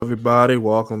everybody.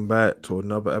 Welcome back to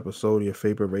another episode of your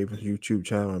favorite Ravens YouTube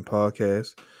channel and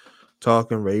podcast,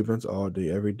 Talking Ravens all day,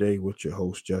 every day with your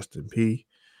host, Justin P.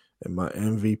 And my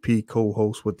MVP co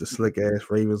host with the slick ass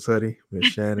Ravens hoodie, Miss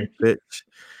Shannon Finch.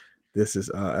 This is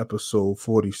episode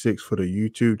 46 for the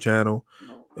YouTube channel.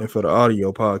 And for the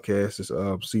audio podcast,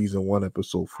 it's season 1,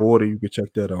 episode 40. You can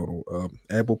check that out on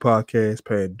Apple Podcasts,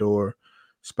 Pandora,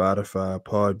 Spotify,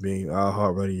 Podbean,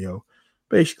 iHeartRadio.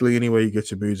 Basically, anywhere you get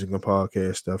your music and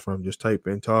podcast stuff from, just type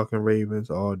in Talking Ravens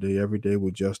all day, every day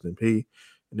with Justin P.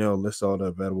 And they'll list all the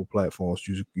available platforms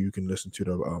you can listen to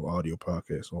the audio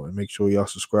podcast on. And make sure y'all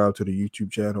subscribe to the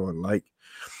YouTube channel and like.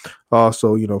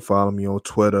 Also, follow me on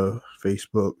Twitter,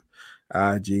 Facebook,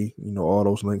 IG. All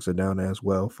those links are down there as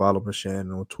well. Follow Miss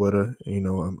Shannon on Twitter.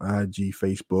 I'm IG,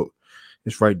 Facebook.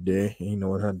 It's right there.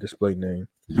 It had display name.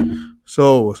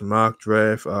 So it's mock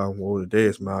draft. Today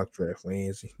is mock draft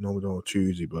Wednesday. We're doing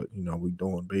Tuesday, but we're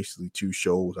doing basically 2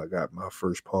 shows. I got my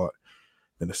first part,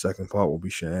 and the second part will be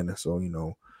Shannon. So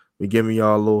we giving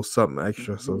y'all a little something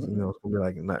extra. So it's gonna be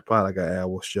probably like an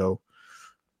hour show.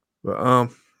 But so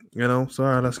all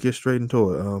right, let's get straight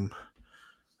into it.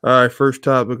 All right, first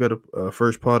topic of the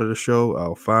first part of the show,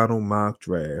 our final mock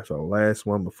draft, our last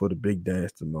one before the big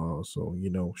dance tomorrow. So,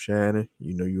 Shannon,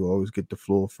 you always get the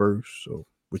floor first. So,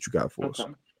 what you got for us?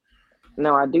 Okay.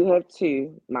 Now I do have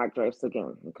 2 mock drafts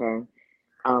again. Okay.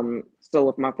 So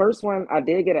with my first one, I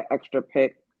did get an extra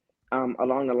pick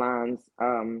along the lines.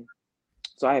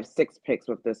 So I have 6 picks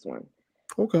with this one.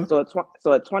 Okay. So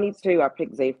at 22, I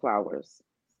picked Zay Flowers.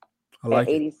 I like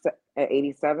it. At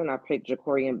 87, I picked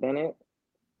Jacorian Bennett.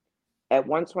 At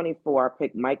 124, I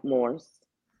picked Mike Morse.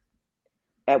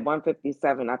 At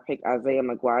 157, I picked Isaiah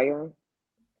McGuire.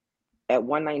 At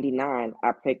 199,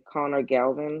 I picked Connor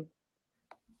Galvin.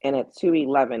 And at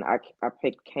 211, I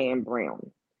picked Cam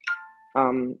Brown.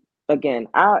 Again,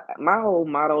 my whole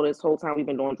motto this whole time we've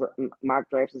been doing mock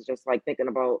drafts is just like thinking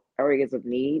about areas of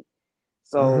need.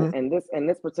 So in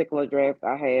this particular draft,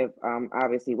 I have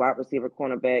obviously wide receiver,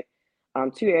 cornerback,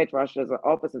 2 edge rushers, an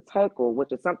offensive tackle,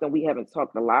 which is something we haven't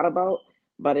talked a lot about.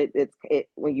 But it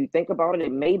when you think about it,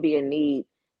 it may be a need.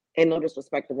 And no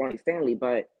disrespect to Ronnie Stanley,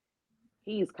 but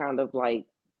he's kind of like,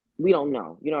 we don't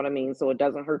know. You know what I mean? So it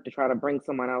doesn't hurt to try to bring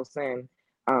someone else in,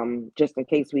 just in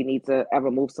case we need to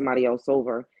ever move somebody else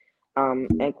over.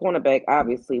 And cornerback,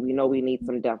 obviously, we know we need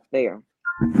some depth there.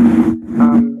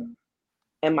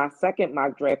 In my second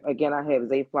mock draft, again, I have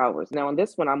Zay Flowers. Now, in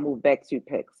this one, I moved back 2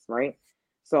 picks, right?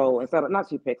 So instead of not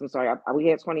 2 picks, I'm sorry, we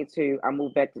had 22. I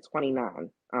moved back to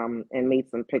 29, and made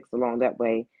some picks along that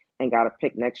way, and got a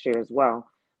pick next year as well.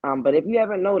 But if you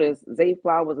haven't noticed, Zay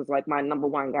Flowers is like my number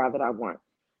 1 guy that I want.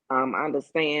 I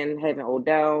understand having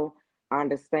Odell. I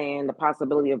understand the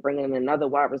possibility of bringing in another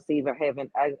wide receiver,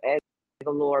 having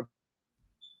Aguilar.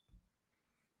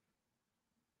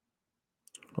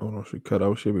 Hold on, she cut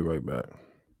out. She'll be right back.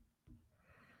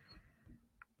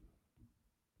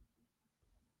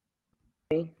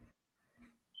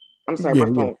 I'm sorry, Yeah, my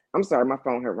yeah. phone. I'm sorry, my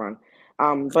phone had run.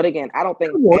 But again, I don't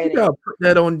think Come on, you adding. gotta put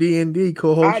that on D&D,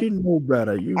 co-host. I You know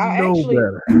better. You I know actually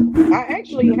better. I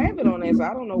actually have it on there, so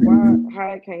I don't know why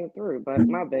how it came through, but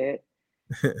my bad.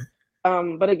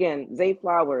 But again, Zay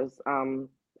Flowers, I'm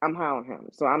high on him,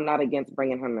 so I'm not against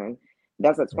bringing him in.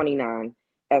 That's at 29.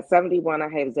 At 71, I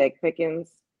have Zach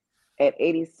Pickens. At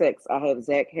 86, I have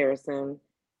Zach Harrison.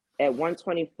 At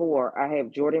 124, I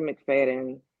have Jordan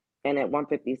McFadden, and at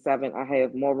 157, I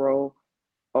have Moro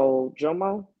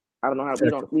Ojomo. I don't know how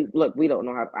we don't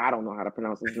know how I don't know how to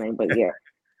pronounce his name, but yeah.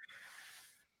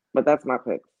 But that's my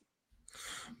pick.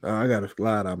 I gotta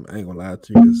glad I ain't gonna lie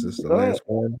to you. This is the Go ahead. last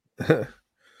one.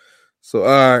 So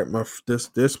all right,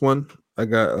 this one I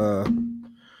got.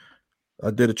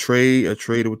 I did a trade. I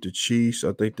traded with the Chiefs.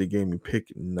 I think they gave me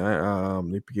pick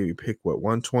 9. They gave me pick what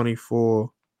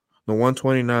 124, no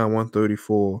 129,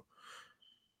 134,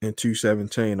 and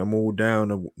 217. I moved down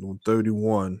to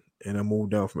 31, and I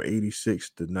moved down from 86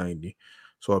 to 90.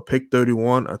 So I picked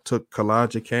 31. I took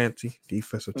Kalijah Kancey,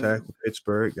 defensive tackle,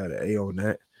 Pittsburgh. Got an A on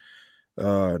that.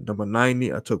 Number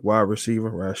 90, I took wide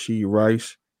receiver Rashee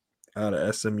Rice out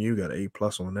of SMU. Got an A+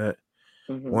 on that.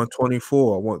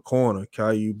 124, I went corner.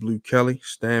 Caillou Blue Kelly,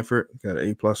 Stanford, got an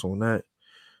A+ on that.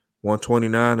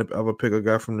 129, the other pick I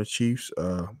got from the Chiefs,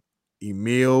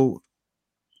 Emil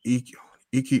Ikior,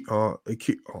 I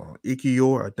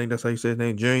think that's how you say his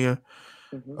name, Junior.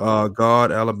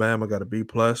 Guard, Alabama, got a B+.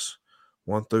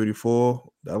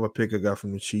 134, the other pick I got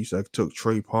from the Chiefs, I took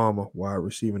Trey Palmer, wide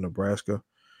receiver, Nebraska.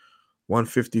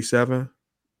 157,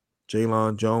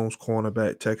 Jalon Jones,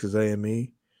 cornerback, Texas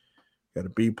A&M. got a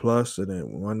B plus, and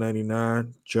then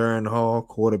 199. Jaron Hall,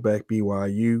 quarterback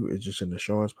BYU, is just an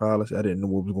insurance policy. I didn't know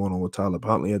what was going on with Tyler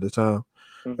Huntley at the time.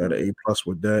 Got Mhm. an A plus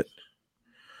with that.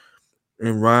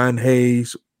 And Ryan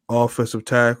Hayes, offensive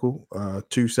tackle,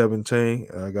 217.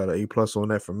 I got an A plus on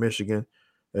that from Michigan.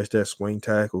 That's that swing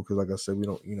tackle because, like I said, we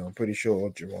don't, I'm pretty sure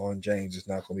Javon James is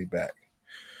not going to be back.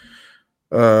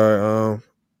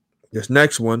 This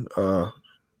next one,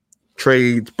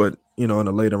 trades, but in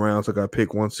the later rounds, I got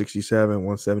pick 167,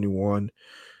 171,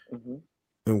 Mhm.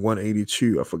 and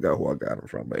 182. I forgot who I got him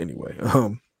from, but anyway,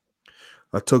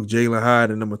 I took Jalen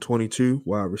Hyde at number 22,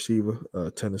 wide receiver,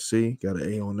 Tennessee. Got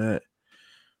an A on that.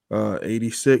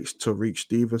 86, Tariq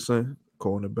Stevenson,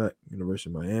 cornerback, University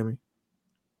of Miami.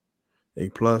 A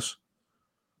plus.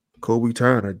 Kobe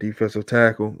Turner, defensive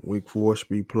tackle, Wake Forest,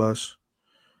 B plus.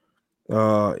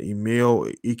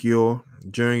 Emil Ekior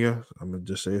Jr., I'm gonna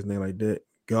just say his name like that.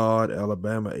 God,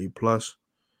 Alabama, A plus.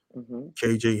 Mhm.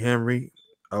 KJ Henry,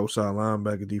 outside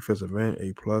linebacker, defensive end,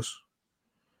 A plus.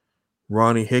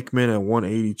 Ronnie Hickman at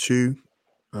 182,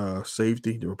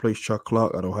 safety to replace Chuck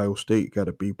Clark at Ohio State, got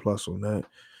a B plus on that.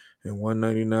 And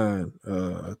 199,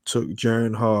 I took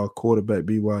Jaron Hall, quarterback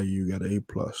BYU, got an A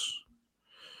plus.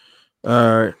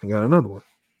 All right, I got another one.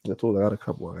 I told you I got a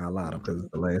couple. I got a lot of because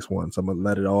it's the last one. So I'm gonna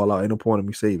let it all out. Ain't no point in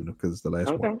me saving them because it's the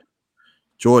last one. Okay.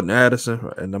 Jordan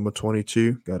Addison at number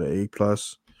 22, got an A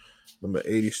plus. Number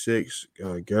 86,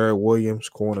 Garrett Williams,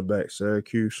 cornerback,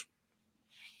 Syracuse.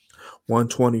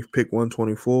 120, pick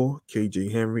 124,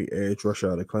 KJ Henry, edge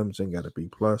rusher out of Clemson, got a B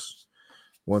plus.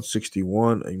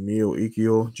 161, Emil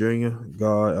Ekiel Jr.,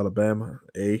 guard, Alabama,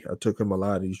 A. I took him a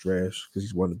lot of these drafts because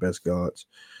he's one of the best guards.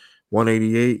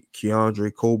 188,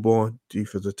 Keandre Coburn,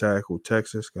 defensive tackle,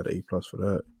 Texas, got an A plus for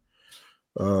that.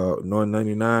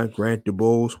 199, Grant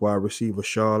DuBose, wide receiver,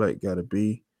 Charlotte, got a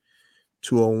B.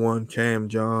 201, Cam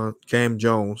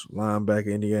Jones,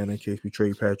 linebacker, Indiana, in case we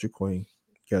trade Patrick Queen,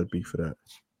 got a B for that.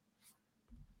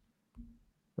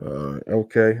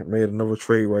 Okay, I made another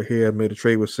trade right here. I made a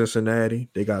trade with Cincinnati.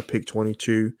 They got pick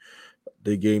 22.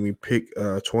 They gave me pick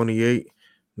 28,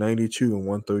 92, and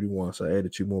 131. So I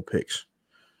added two more picks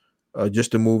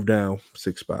just to move down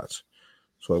 6 spots.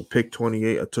 So pick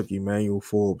 28, I took Emmanuel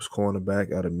Forbes,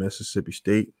 cornerback out of Mississippi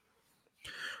State.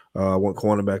 I went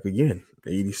cornerback again.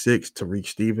 86, Tariq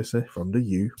Stevenson from the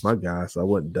U, my guy. So I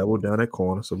went double down that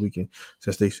corner so we can,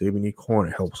 since they say we need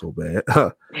corner help so bad.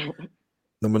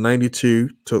 Number 92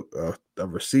 took a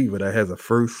receiver that has a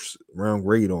first round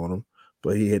grade on him,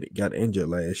 but he had got injured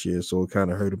last year, so it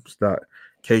kind of hurt him start.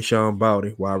 Kayshawn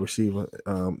Bowdy, wide receiver,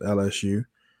 LSU,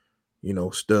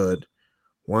 stud.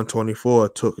 124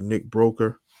 took Nick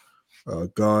Broker,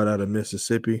 guard out of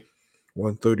Mississippi.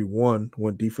 131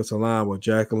 went defensive line with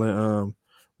Jacqueline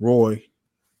Roy,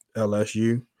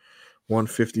 LSU.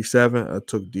 157 I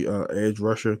took the edge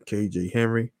rusher KJ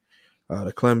Henry out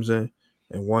of Clemson.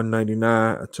 And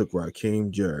 199, I took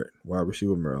Raheem Jarrett, wide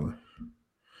receiver, Maryland.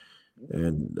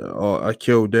 And I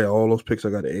killed that. All those picks,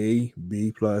 I got A,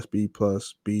 B plus, B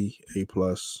plus, B, A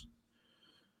plus,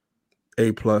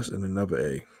 and another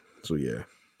A. So yeah,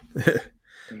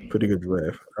 pretty good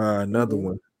draft. Another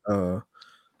Mhm. one.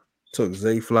 Took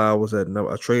Zay Flowers at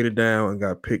number. I traded down and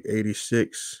got pick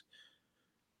 86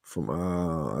 from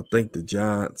I think the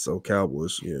Giants or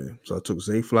Cowboys. Yeah. So I took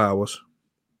Zay Flowers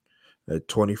at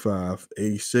 25.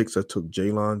 86, I took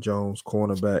Jalon Jones,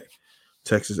 cornerback,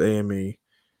 Texas A&M.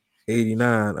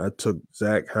 89, I took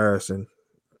Zach Harrison,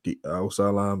 the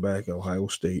outside linebacker, Ohio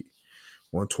State.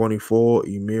 124,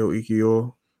 Emil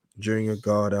Ekior, junior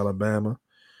guard, Alabama.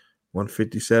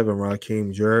 157,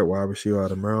 Raheem Jarrett, wide receiver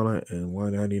out of Maryland. And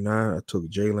 199, I took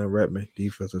Jalen Redmond,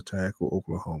 defensive tackle,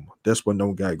 Oklahoma. This one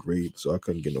don't got grades, so I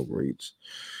couldn't get no grades.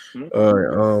 All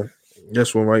Okay. right,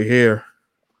 this one right here.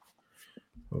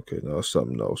 Okay, no, it's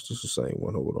something else. This is the same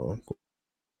one. Hold on.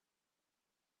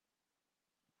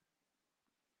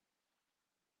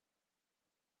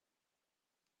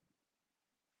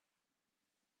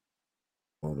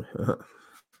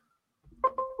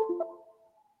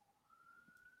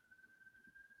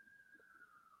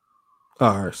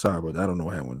 All right, sorry about that. I don't know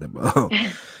what happened with that, but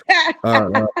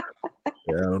uh,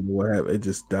 yeah, I don't know what happened. It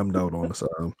just dumbed out on us.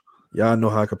 Y'all know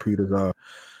how computers are.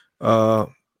 Uh,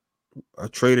 I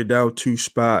traded out 2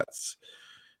 spots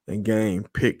and game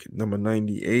pick number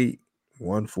 98,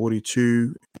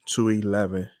 142,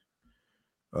 211.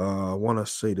 I want to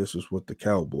say this was with the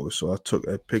Cowboys. So I took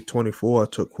at pick 24, I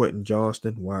took Quentin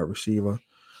Johnston, wide receiver,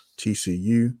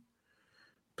 TCU.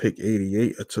 Pick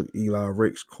 88, I took Eli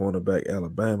Ricks, cornerback,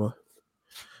 Alabama.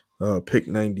 Pick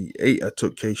 98, I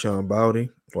took Kayshawn Bowdy,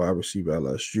 wide receiver,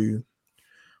 LSU.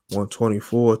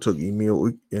 124, I took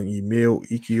Emil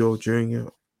Ekiel Jr.,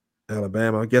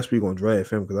 Alabama. I guess we're gonna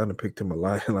draft him because I done picked him a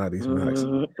lot of these mocks.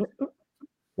 Mm-hmm.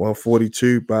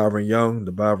 142, Byron Young.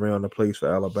 The Byron Young that plays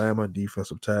for Alabama,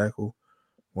 defensive tackle.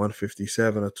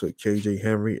 157, I took KJ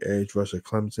Henry, edge rusher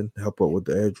Clemson, help out with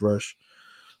the edge rush.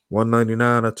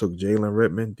 199, I took Jalen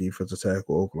Rittman, defensive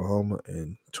tackle Oklahoma,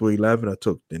 and 211, I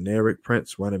took Deneric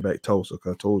Prince, running back Tulsa.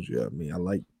 Cause I told you, I mean, I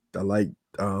like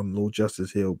Lil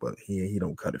Justice Hill, but he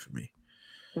don't cut it for me.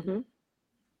 Mm-hmm.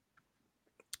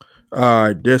 All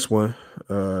right, this one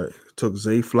took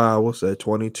Zay Flowers at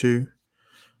 22,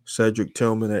 Cedric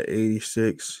Tillman at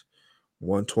 86,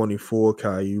 124,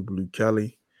 Caillou Blue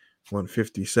Kelly,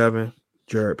 157,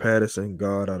 Jared Patterson,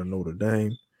 guard out of Notre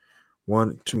Dame,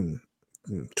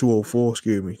 204,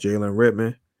 excuse me, Jalen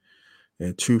Redmond,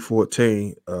 and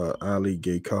 214, Ali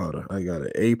Gay Carter. I got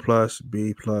an A plus,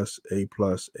 B plus, A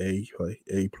plus, A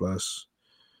plus,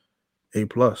 A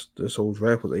plus. This whole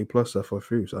draft was A plus stuff for a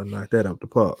few, so I knocked that out the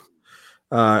park.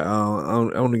 All right,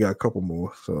 I only got a couple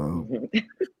more. So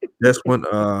this one,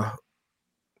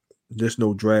 there's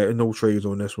no drag, no trades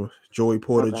on this one. Joey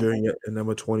Porter Okay. Jr. at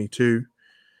number 22.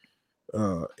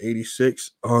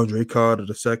 86, Andre Carter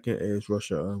the second, edge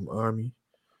rusher Army.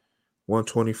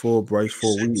 124, Bryce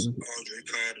Ford Wheaton. Andre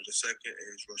Carter the second,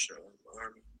 edge rusher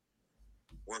Army.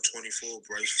 124,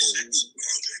 Bryce Ford Wheaton.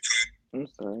 I'm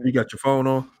sorry. You got your phone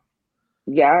on?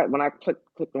 Yeah, when I click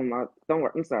on my, don't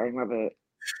worry. I'm sorry, my bad.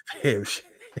 Damn shit.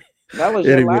 That was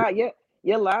your Anyway, live.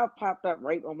 Your live popped up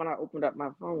right when I opened up my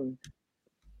phone.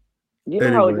 You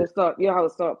know how it anyway. just started. You know how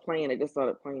it started playing. It just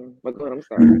started playing. But good. I'm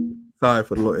sorry. Sorry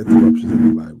for the little interruptions,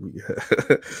 everybody.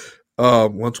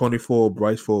 124,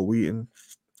 Bryce Ford Wheaton.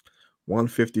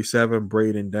 157,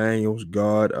 Braden Daniels,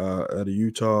 guard out of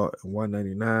Utah. And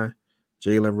 199,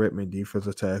 Jalen Rittman,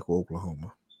 defensive tackle,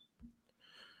 Oklahoma.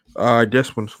 All right,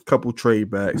 this one, couple trade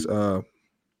backs.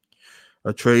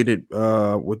 I traded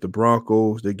with the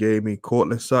Broncos. They gave me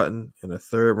Cortland Sutton and a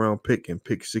third round pick and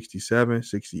pick 67,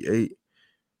 68.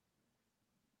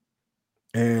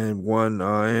 And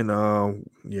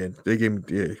they gave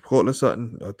me Cortland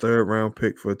Sutton, a third round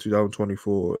pick for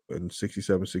 2024 and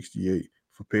 67, 68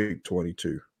 for pick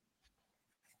 22.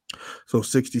 So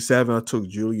 67, I took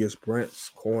Julius Brents,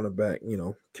 cornerback,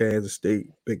 Kansas State,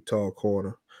 big tall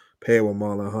corner, paired with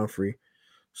Marlon Humphrey.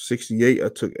 68, I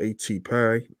took A.T.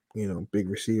 Perry, big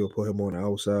receiver, put him on the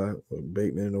outside with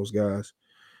Bateman and those guys.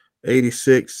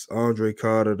 86, Andre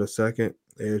Carter the second,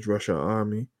 edge rusher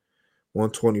Army.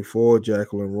 124,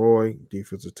 Jacqueline Roy,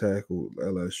 defensive tackle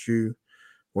LSU.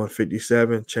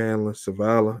 157, Chandler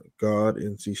Savala, guard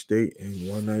NC State. And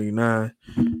 199,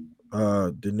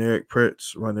 Deneric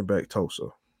Prince, running back Tulsa.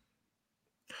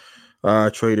 I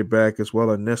traded back as well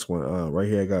on this one. Right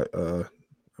here, I got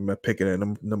I'm picking at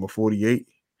number 48.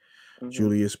 Mm-hmm.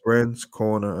 Julius Brents,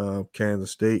 corner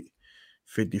Kansas State.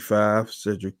 55,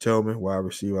 Cedric Tillman, wide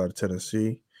receiver out of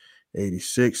Tennessee.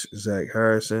 86, Zach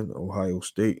Harrison, Ohio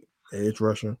State, edge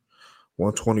rusher.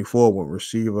 124, went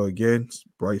receiver again,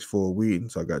 Bryce Ford Wheaton.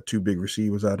 So I got two big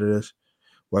receivers out of this.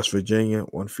 West Virginia,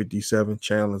 157,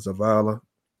 Chandler Zavala,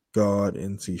 guard,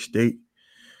 NC State.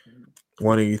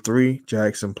 183,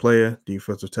 Jackson Player,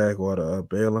 defensive tackle out of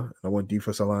Baylor. I went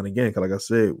defensive line again because, like I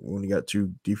said, we only got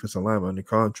two defensive linemen under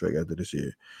contract after this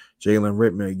year. Jalen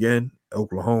Rittman again,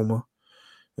 Oklahoma.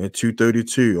 And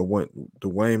 232, I went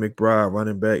Dwayne McBride,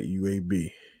 running back,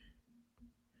 UAB.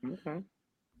 Okay.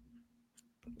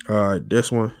 All right,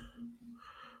 this one.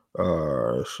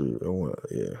 Shoot,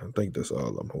 I think that's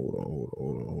all. Hold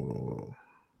on.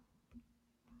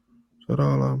 Is that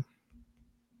all?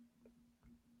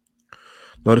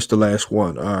 No, this is the last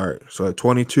one. All right. So at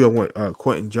 22, I went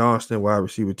Quentin Johnston, wide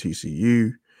receiver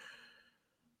TCU.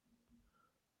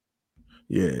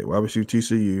 Yeah, wide receiver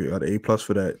TCU. Got an A plus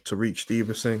for that. Tariq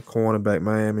Stevenson, cornerback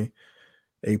Miami.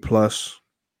 A plus.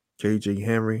 KJ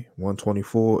Henry,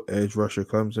 124. Edge rusher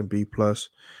Clemson, B plus.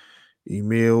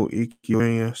 Emil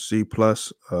Ikianya, C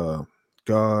plus.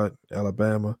 Guard,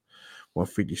 Alabama.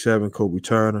 157. Kobe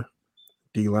Turner.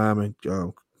 D lineman,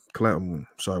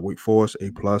 Wake Forest, A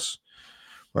plus.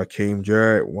 Raheem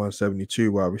Jarrett, 172,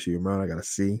 wide receiver man. I got a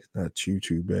C, not too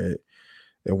bad.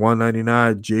 And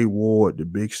 199, Jay Ward, the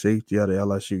big safety out of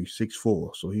LSU,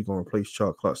 6'4". So he's gonna replace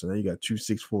Chuck Clutson. Now you got two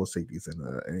 6'4" safeties in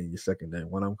your secondary.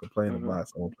 One I'm complaining about,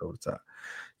 so I'm gonna play over the top.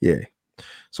 Yeah.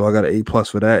 So I got an A plus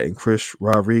for that. And Chris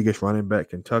Rodriguez, running back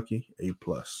Kentucky, A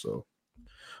plus. So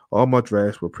all my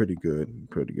drafts were pretty good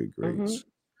grades.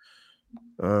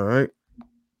 Mm-hmm. All right.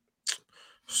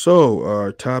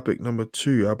 So topic number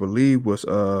 2, I believe, was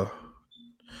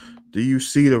do you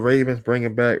see the Ravens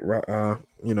bringing back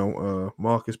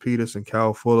Marcus Peters and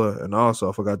Kyle Fuller? And also,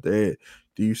 I forgot to add,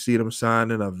 do you see them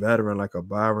signing a veteran like a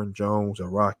Byron Jones, a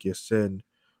Rocky Sin,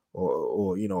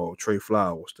 or Trey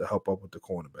Flowers to help up with the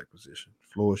cornerback position.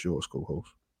 Floor is yours,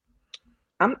 co-host.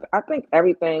 I think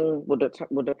everything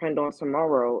will depend on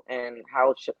tomorrow and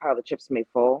how the chips may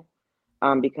fall.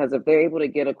 Because if they're able to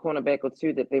get a cornerback or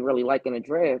two that they really like in a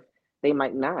draft, they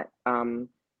might not,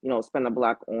 spend a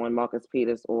block on Marcus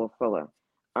Peters or Fuller.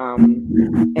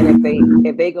 Um, and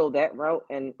if they go that route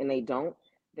and they don't,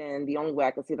 then the only way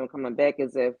I can see them coming back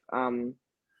is if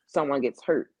someone gets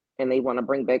hurt and they want to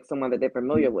bring back someone that they're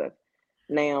familiar with.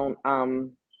 Now,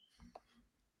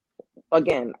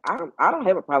 again, I don't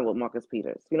have a problem with Marcus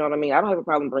Peters. You know what I mean? I don't have a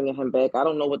problem bringing him back. I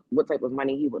don't know what type of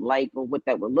money he would like or what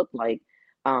that would look like.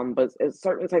 But it's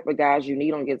certain type of guys you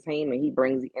need on your team, and he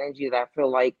brings the energy that I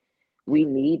feel like we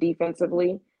need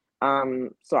defensively.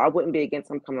 So I wouldn't be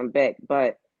against him coming back,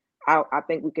 but I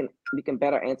think we can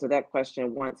better answer that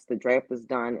question once the draft is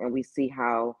done and we see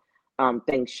how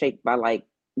things shake by, like,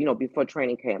 before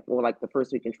training camp or like the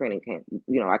first week in training camp.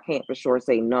 I can't for sure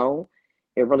say no.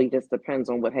 It really just depends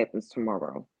on what happens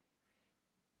tomorrow.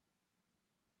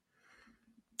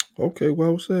 Okay,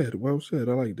 well said. Well said.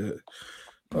 I like that.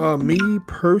 Me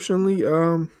personally,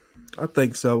 I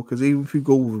think so because even if you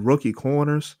go with rookie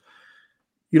corners,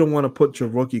 you don't want to put your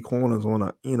rookie corners on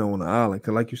on the island.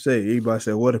 Cause like you said, everybody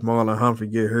said, "What if Marlon Humphrey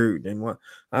get hurt?" Then what?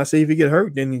 I say, if he get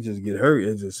hurt, then he just get hurt.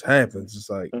 It just happens. It's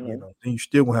like Hmm. then you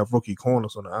still gonna have rookie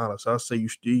corners on the island. So I say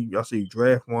you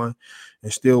draft one,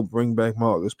 and still bring back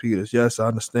Marcus Peters. Yes, I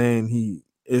understand he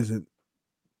isn't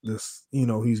this.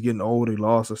 He's getting older. He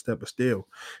lost a step, but still,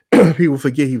 people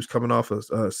forget he was coming off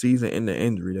a season-ending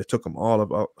injury that took him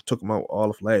out all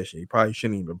of last year. He probably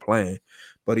shouldn't even been playing,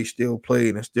 but he still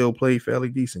played and still played fairly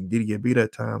decent. Did he get beat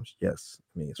at times? Yes.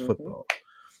 I mean, it's Hmm. football.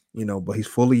 But he's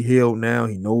fully healed now.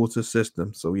 He knows the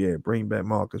system. So yeah, bring back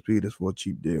Marcus Peters for a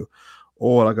cheap deal.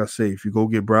 Or like I say, if you go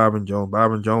get Byron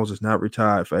Jones is not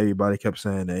retired. For everybody kept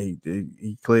saying that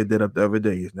he cleared that up the other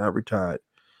day. He's not retired.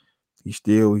 He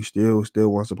still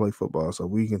wants to play football. So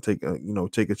we can take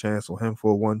a chance on him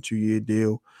for a 1-2 year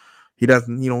deal. He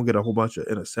don't get a whole bunch of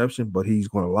interception, but he's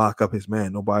going to lock up his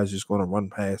man. Nobody's just going to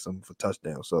run past him for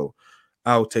touchdown. So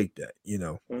I'll take that.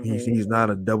 Hmm. He's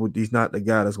not a double. He's not the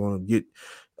guy that's going to get.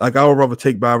 Like, I would rather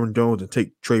take Byron Jones and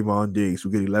take Trayvon Diggs, who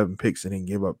get 11 picks and then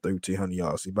give up 1,300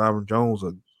 yards. See, Byron Jones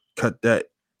will cut that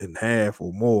in half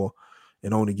or more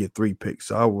and only get 3 picks.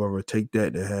 So I would rather take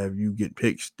that to have you get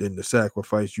picks than to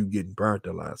sacrifice you getting burnt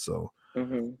a lot. So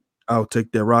Hmm. I'll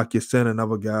take that. Rocky Center,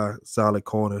 another guy, solid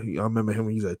corner. I remember him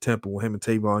when he was at Temple. Him and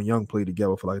Tavon Young played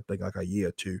together for like I think like a year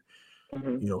or two.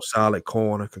 Hmm. Solid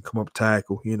corner, can come up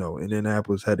tackle, and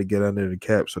Indianapolis had to get under the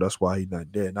cap, so that's why he's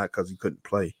not there. Not because he couldn't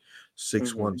play.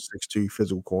 6'1", Hmm. 6'2",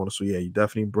 physical corner. So yeah, you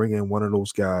definitely bring in one of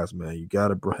those guys, man. You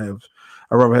gotta have.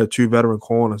 I rather have two veteran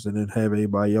corners and then have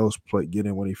everybody else get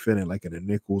in when they fit in, like in the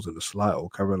nickels and the slot, or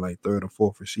covering like third and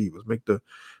fourth receivers. Make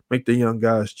the young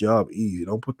guys' job easy.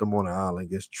 Don't put them on the island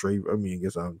against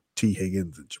against T.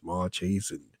 Higgins and Jamal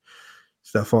Chase and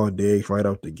Stephon Diggs right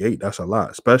out the gate. That's a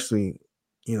lot, especially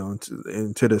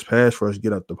into this pass rush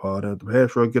get up the ball. If the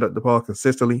pass rush get up the ball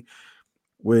consistently,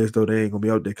 whereas though they ain't gonna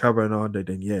be out there covering all day,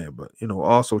 then yeah. But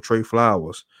also Trey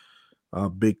Flowers,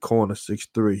 big corner,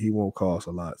 6'3", he won't cost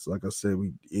a lot. So like I said,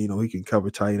 he can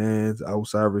cover tight ends,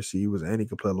 outside receivers, and he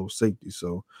can play a little safety.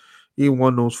 So even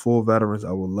one of those four veterans,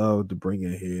 I would love to bring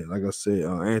in here. Like I said,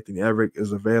 Anthony Everett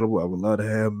is available. I would love to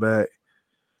have him back.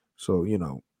 So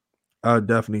I would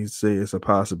definitely say it's a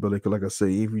possibility. Cause like I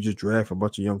say, if you just draft a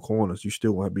bunch of young corners, you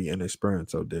still want to be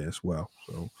inexperienced out there as well.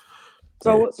 So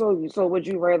yeah, So would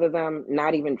you rather them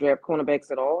not even draft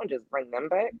cornerbacks at all and just bring them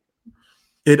back,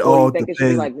 it or you all think it should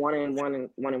be depends. like one and one and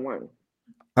one and one?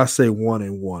 I say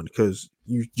 1-1 because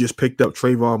you just picked up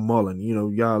Trayvon Mullen.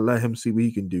 Y'all let him see what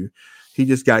he can do. He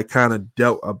just got kind of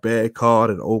dealt a bad card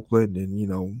in Oakland,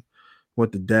 and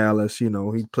went to Dallas. He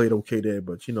played okay there,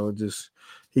 but just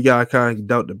he got kind of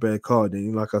dealt the bad card.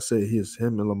 And like I said, him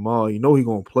and Lamar. He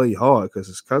gonna play hard because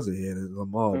his cousin here and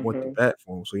Lamar went to Hmm. bat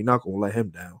for him, so he's not gonna let him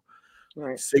down.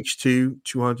 Right. 6'2",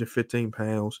 215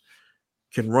 pounds,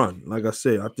 can run. Like I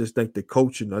said, I just think the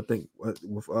coaching. I think with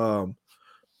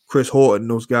Chris Horton,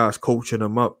 those guys coaching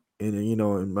him up,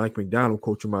 and Mike McDonald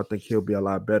coaching him, I think he'll be a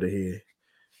lot better here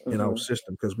in our Hmm.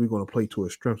 system because we're going to play to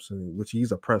his strengths, which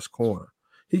he's a press corner.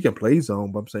 He can play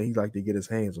zone, but I'm saying he like to get his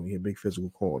hands on. He a big physical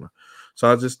corner.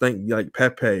 So I just think like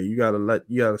Pepe, you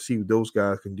gotta see what those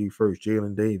guys can do first.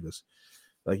 Jalen Davis,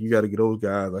 like you got to get those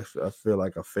guys. I feel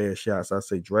like a fair shot. So I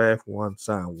say draft one,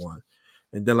 sign one.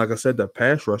 And then, like I said, the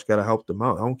pass rush got to help them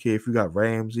out. I don't care if you got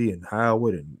Ramsey and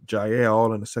Howard and Jair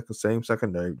all in the same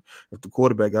secondary. If the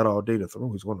quarterback got all day to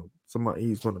throw, he's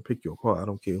gonna pick your apart. I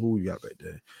don't care who you got back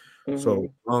there. So as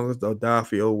Mhm. long as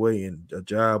Daffy Oway and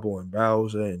Ajabo and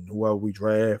Bowser and whoever we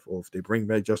draft, or if they bring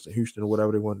back Justin Houston or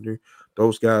whatever they want to do,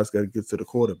 those guys got to get to the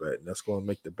quarterback, and that's going to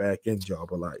make the back end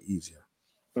job a lot easier.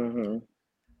 Mhm.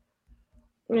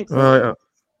 Makes All sense. right.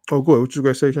 Oh, good. What you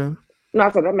gonna say, Shannon? No,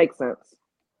 I said that makes sense.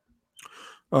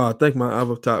 I think my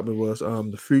other topic was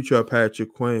the future of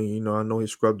Patrick Queen. I know he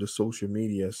scrubbed the social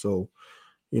media, so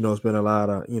it's been a lot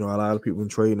of people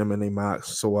trading him and they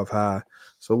marks so up high.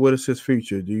 So what is his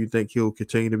future? Do you think he'll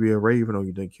continue to be a Raven, or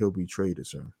you think he'll be traded,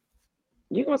 sir?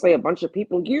 You're gonna say a bunch of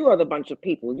people. You are the bunch of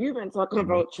people. You've been talking Mhm.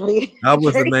 about trade. I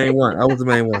was the trade. main one. I was the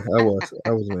main one. I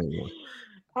was the main one.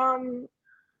 um.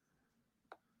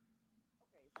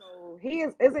 So he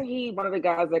is. Isn't he one of the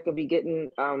guys that could be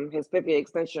getting his 50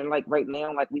 extension like right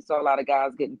now? Like we saw a lot of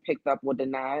guys getting picked up or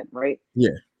denied, right?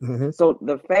 Yeah. Hmm. So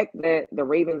the fact that the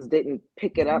Ravens didn't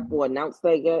pick it up or announce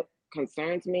that yet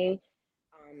concerns me,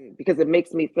 because it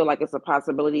makes me feel like it's a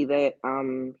possibility that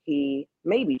he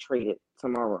may be traded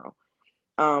tomorrow.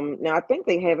 Now I think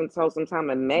they have until sometime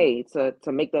in May to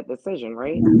make that decision,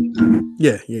 right?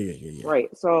 Yeah. Yeah. Yeah. Yeah. Yeah.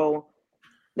 Right. So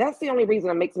that's the only reason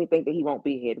that makes me think that he won't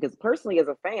be here. Because personally, as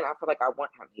a fan, I feel like I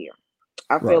want him here.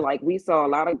 I feel Right. like we saw a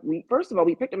lot of we. First of all,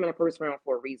 we picked him in the first round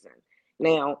for a reason.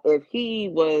 Now, if he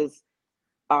was,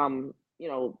 you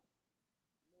know,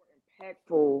 more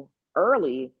impactful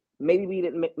early, maybe we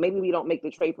didn't. Maybe we don't make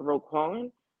the trade for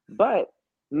Roquan. But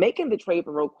making the trade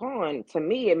for Roquan, to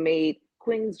me, it made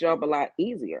Queen's job a lot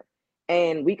easier,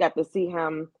 and we got to see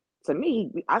him. To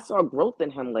me, I saw growth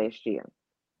in him last year.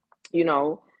 you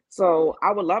know. So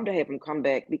I would love to have him come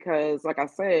back because, like I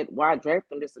said, why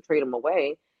draft him just to trade him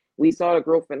away? We saw the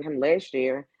growth in him last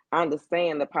year. I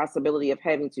understand the possibility of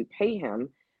having to pay him,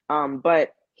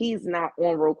 but he's not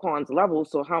on Roquan's level.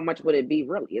 So how much would it be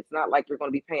really? It's not like you're going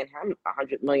to be paying him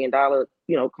 $100 million,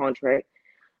 contract.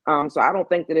 So I don't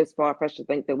think that it's far fetched to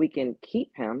think that we can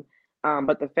keep him.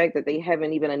 But the fact that they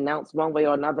haven't even announced one way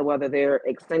or another whether they're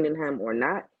extending him or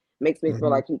not makes me feel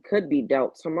Hmm. like he could be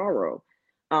dealt tomorrow.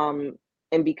 Um,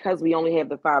 and because we only have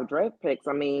the 5 draft picks,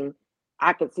 I mean,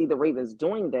 I could see the Ravens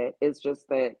doing that. It's just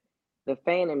that the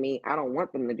fan in me, I don't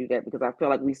want them to do that because I feel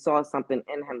like we saw something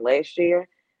in him last year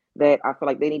that I feel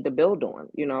like they need to build on.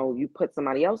 You put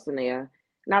somebody else in there,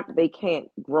 not that they can't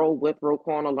grow with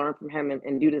Roquan or learn from him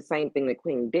and do the same thing that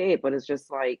Queen did, but it's just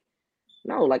like,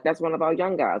 no, like that's one of our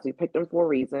young guys. We picked him for a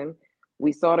reason.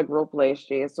 We saw the growth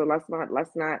last year. So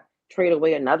let's not trade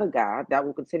away another guy. That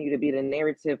will continue to be the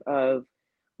narrative of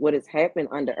what has happened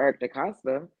under Eric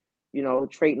DaCosta,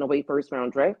 trading away first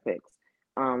round draft picks.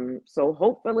 So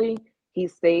hopefully he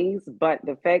stays, but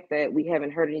the fact that we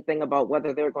haven't heard anything about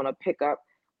whether they're going to pick up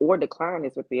or decline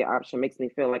his fifth year option makes me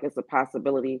feel like it's a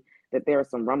possibility that there are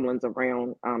some rumblings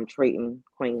around trading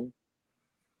Queen.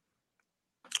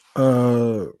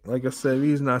 Like I said, the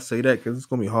reason I say that because it's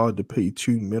gonna be hard to pay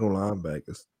two middle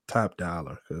linebackers top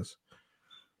dollar. Because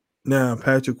now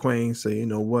Patrick Queen say, you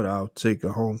know what, I'll take a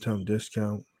hometown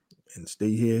discount and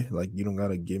stay here. Like you don't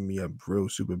gotta give me a real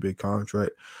super big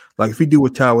contract. Like if he do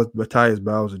what Tyus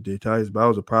Bowser did, Tyus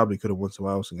Bowser probably could have went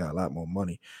somewhere else and got a lot more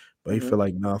money. But he Hmm. feel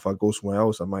like now if I go somewhere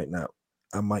else, I might not.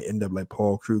 I might end up like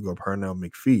Paul Kruger or Pernell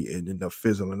McPhee and end up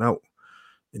fizzling out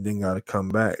and then got to come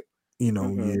back,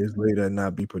 Hmm. years later and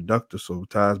not be productive. So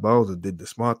Tyus Bowser did the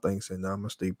smart thing, saying, "Now I'm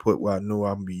gonna stay put where I know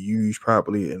I'm gonna be used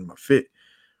properly in my fit."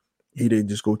 He didn't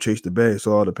just go chase the bag.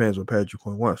 So it all depends what Patrick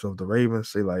Quinn wants. So if the Ravens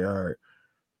say like, "All right,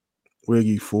 we'll give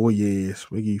you 4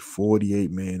 years, we'll give you $48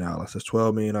 million. That's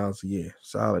 $12 million a year.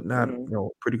 Solid, not Hmm.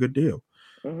 pretty good deal."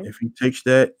 Hmm. If he takes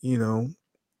that,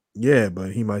 yeah,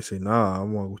 but he might say, "Nah, I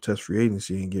want to go test free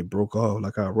agency and get broke off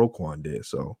like how Roquan did."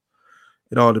 So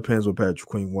it all depends what Patrick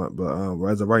Queen want, but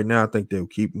as of right now, I think they'll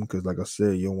keep him because, like I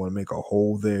said, you don't want to make a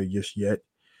hole there just yet.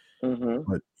 Hmm.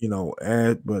 But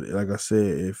but like I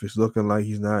said, if it's looking like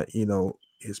he's not,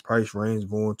 his price range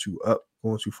going too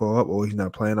far up, or he's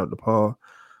not playing up the par,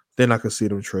 then I could see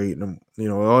them trading him. It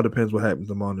all depends what happens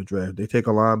to him on the draft. They take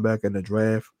a linebacker in the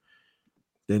draft,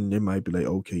 then they might be like,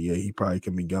 okay, yeah, he probably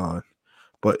can be gone.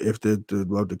 But if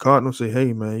the Cardinals say,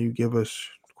 hey man, you give us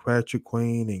Patrick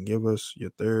Queen and give us your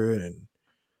third and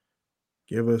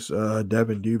give us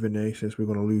Devin Duvernay since we're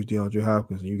gonna lose DeAndre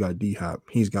Hopkins and you got D Hop.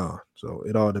 He's gone. So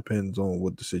it all depends on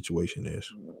what the situation is.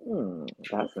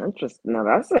 That's interesting. Now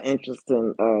that's an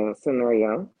interesting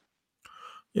scenario.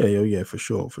 Yeah, yeah, for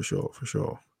sure, for sure, for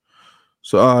sure.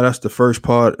 So that's the first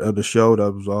part of the show.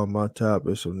 That was all my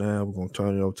topic. So now we're gonna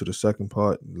turn it over to the second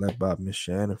part, led by Miss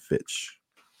Shannon Fitch.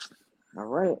 All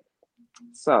right.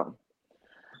 So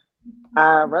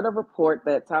I read a report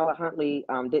that Tyler Huntley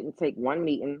didn't take one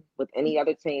meeting with any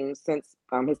other team since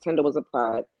his tender was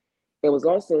applied. It was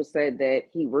also said that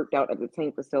he worked out at the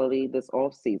team facility this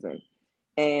off season,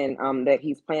 and that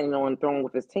he's planning on throwing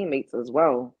with his teammates as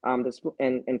well. This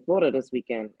in Florida this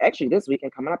weekend. Actually, this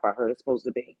weekend coming up, I heard it's supposed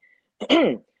to be.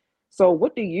 So,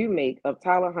 what do you make of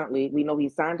Tyler Huntley? We know he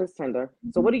signed his tender.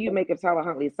 So, what do you make of Tyler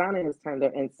Huntley signing his tender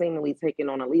and seemingly taking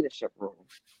on a leadership role?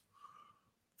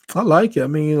 I like it. I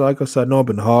mean, like I said, I know I've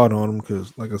been hard on him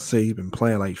because, like I say, he's been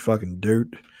playing like fucking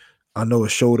dirt. I know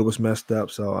his shoulder was messed up,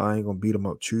 so I ain't gonna beat him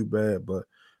up too bad. But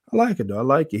I like it though. I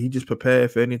like it. He just prepared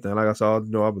for anything. Like I said, I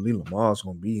believe Lamar's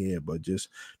gonna be here, but just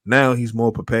now he's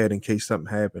more prepared in case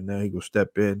something happened. Now he will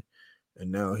step in,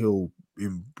 and now he'll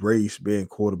embrace being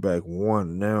quarterback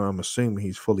one. Now I'm assuming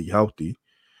he's fully healthy.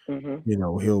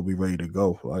 Mm-hmm. He'll be ready to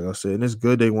go. Like I said, and it's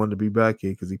good they wanted to be back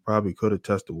here because he probably could have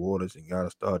tested the waters and got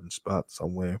a starting spot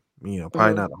somewhere. Probably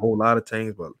Mm-hmm. not a whole lot of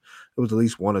teams, but it was at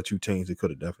least one or two teams that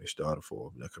could have definitely started for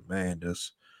him. The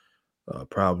Commanders,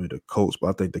 probably the Colts, but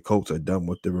I think the Colts are done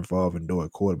with the revolving door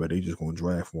at quarterback. They just gonna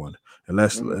draft one,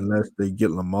 unless Mm-hmm. they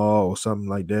get Lamar or something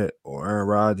like that, or Aaron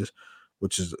Rodgers,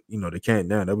 which is they can't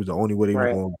now. That was the only way they was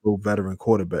Right. gonna go veteran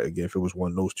quarterback again if it was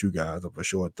one of those two guys for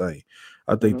sure thing.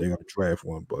 I think Mm-hmm. they're gonna draft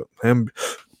one, but him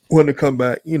when to come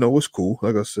back, it's cool.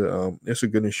 Like I said, it's a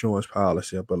good insurance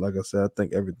policy. But like I said, I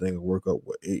think everything will work out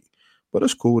with eight. But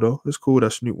it's cool though. It's cool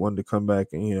that Snoop wanted to come back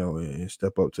and and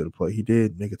step up to the plate. He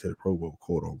did make it to the Pro Bowl,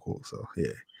 quote unquote. So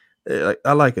yeah,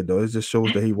 I like it though. It just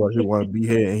shows that he want to be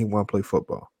here and he want to play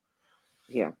football.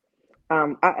 Yeah.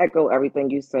 I echo everything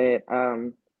you said.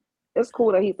 It's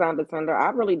cool that he signed the tender.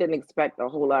 I really didn't expect a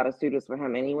whole lot of suitors for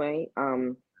him anyway.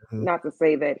 Mhm. Not to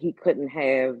say that he couldn't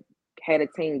have had a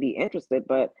team be interested,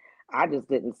 but I just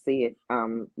didn't see it,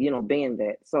 being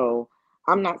that. So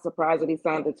I'm not surprised that he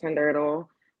signed the tender at all.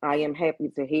 I am happy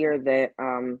to hear that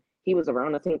he was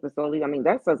around the team facility. I mean,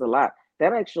 that says a lot.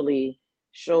 That actually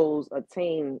shows a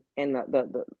team and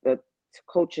the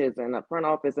coaches and the front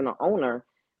office and the owner,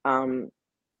 um,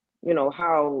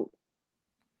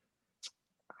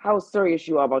 how serious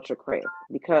you are about your craft,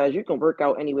 because you can work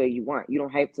out anywhere you want. You don't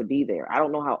have to be there. I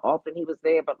don't know how often he was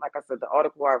there, but like I said, the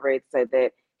article I read said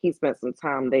that he spent some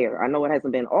time there. I know it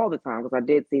hasn't been all the time because I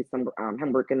did see some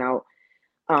him working out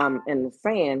in the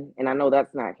sand, and I know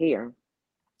that's not here.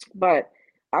 But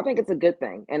I think it's a good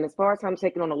thing. And as far as him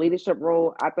taking on a leadership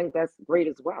role, I think that's great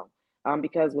as well.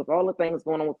 Because with all the things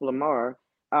going on with Lamar,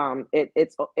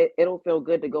 it'll feel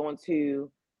good to go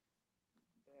into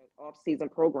off-season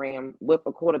program with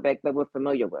a quarterback that we're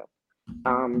familiar with.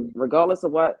 Regardless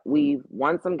of what, we've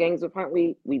won some games with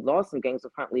Huntley, we've lost some games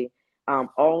with Huntley.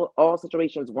 All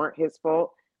situations weren't his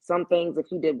fault. Some things, if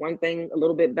he did one thing a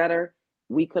little bit better,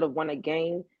 we could have won a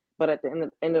game. But at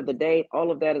the end of the day,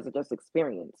 all of that is just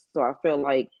experience. So I feel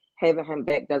like having him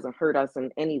back doesn't hurt us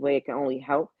in any way. It can only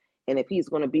help. And if he's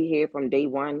going to be here from day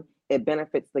one, it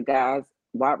benefits the guys,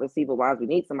 wide receiver wise. We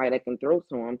need somebody that can throw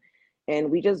to him,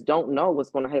 and we just don't know what's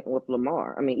going to happen with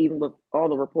Lamar. I mean, even with all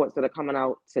the reports that are coming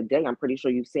out today, I'm pretty sure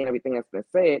you've seen everything that's been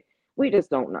said. We just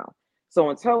don't know. So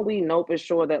until we know for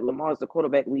sure that Lamar is the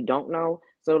quarterback, we don't know.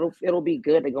 So it'll be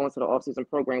good to go into the offseason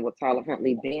program with Tyler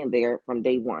Huntley being there from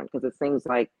day one, because it seems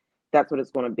like that's what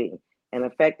it's going to be. And the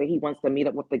fact that he wants to meet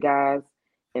up with the guys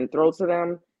and throw to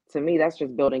them, to me, that's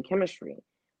just building chemistry.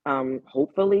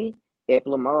 Hopefully, if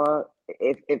Lamar,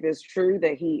 if it's true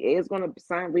that he is going to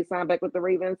resign back with the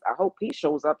Ravens, I hope he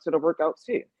shows up to the workout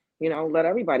too. Let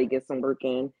everybody get some work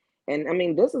in. And I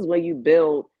mean, this is where you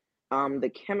build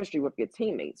the chemistry with your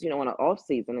teammates, in the off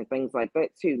season and things like that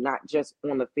too, not just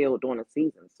on the field during the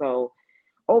season. So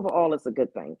overall, it's a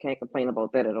good thing. Can't complain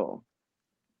about that at all.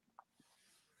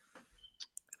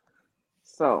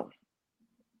 So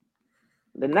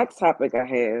the next topic I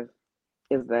have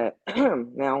is that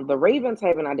now the Ravens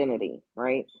have an identity,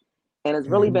 right? And it's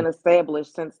really Mhm. been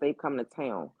established since they've come to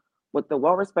town with the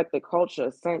well respected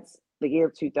culture since the year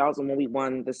of 2000 when we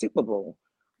won the Super Bowl.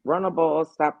 Run a ball,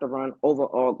 stop the run,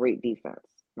 overall great defense,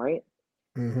 right?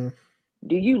 Mhm.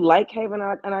 Do you like having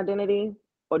an identity,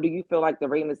 or do you feel like the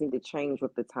Ravens need to change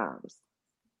with the times?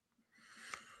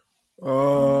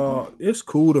 It's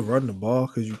cool to run the ball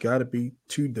because you got to be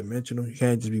two dimensional. You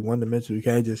can't just be one dimensional. You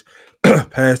can't just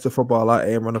pass the football out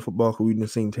and run the football. Because we've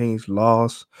seen teams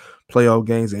lost playoff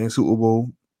games and Super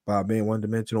Bowl by being one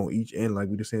dimensional on each end. Like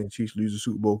we just seen the Chiefs lose the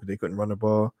Super Bowl because they couldn't run the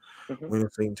ball. Hmm.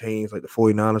 We've seen teams like the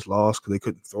 49ers lost because they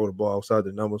couldn't throw the ball outside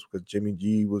the numbers because Jimmy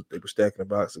G they were stacking the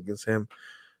box against him.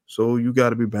 So you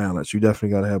got to be balanced. You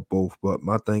definitely got to have both. But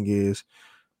my thing is,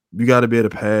 you got to be able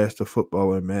to pass the football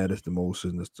when it matters the most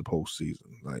in the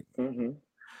postseason. Like Hmm.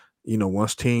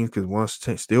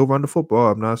 Still run the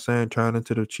football. I'm not saying turn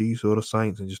into the Chiefs or the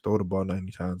Saints and just throw the ball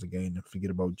 90 times a game and forget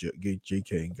about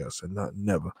JK and Gus. And not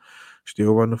never.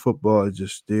 Still run the football. It's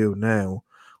just still now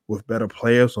with better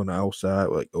players on the outside,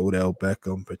 like Odell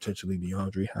Beckham, potentially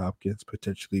DeAndre Hopkins,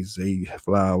 potentially Zay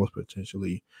Flowers,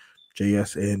 potentially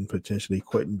JSN, potentially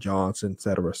Quentin Johnson, et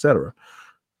cetera, et cetera.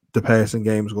 The passing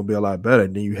game is going to be a lot better.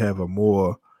 And then you have a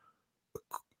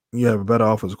better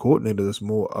offensive coordinator that's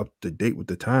more up to date with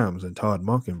the times than Todd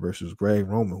Monken versus Greg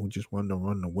Roman, who just wanted to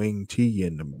run the wing T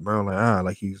and the Maryland I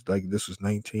like he's like this was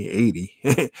 1980.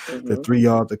 The Hmm. 3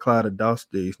 yards to Clyde of Dust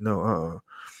days. No,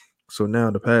 So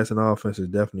now the passing offense is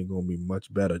definitely going to be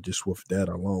much better just with that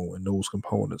alone and those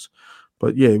components.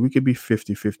 But yeah, we could be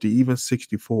 50-50, even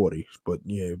 60-40. But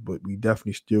yeah, but we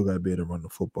definitely still got to be able to run the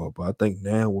football. But I think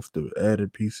now with the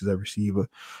added pieces at receiver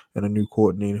and a new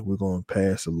coordinator, we're going to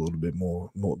pass a little bit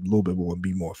more and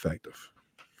be more effective.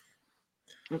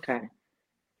 Okay.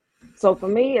 So for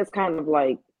me, it's kind of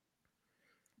like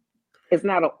it's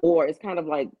not a or. It's kind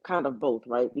of both,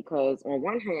 right? Because on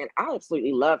one hand, I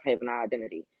absolutely love having an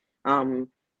identity. Um,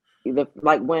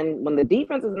 like when the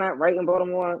defense is not right in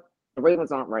Baltimore, the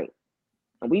Ravens aren't right.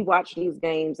 And we watch these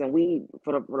games, and we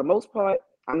for the most part,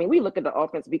 I mean, we look at the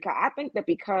offense because I think that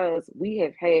because we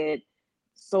have had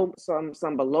some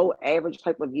below average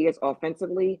type of years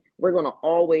offensively, we're gonna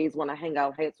always want to hang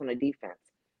our hats on the defense.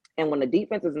 And when the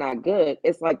defense is not good,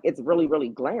 it's like it's really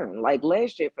glaring. Like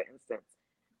last year, for instance,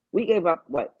 we gave up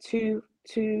what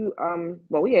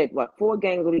well, we had what 4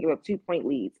 games where we gave up 2 point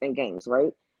leads in games,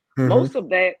 right? Mm-hmm.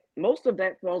 Most of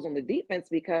that falls on the defense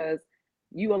because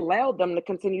you allowed them to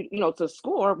continue, to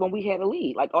score when we had a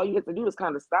lead. Like all you had to do is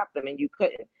kind of stop them, and you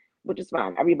couldn't, which is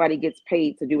fine. Everybody gets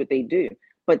paid to do what they do,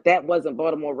 but that wasn't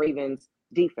Baltimore Ravens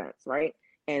defense, right?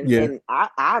 And Yeah. and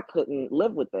I couldn't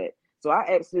live with it. So I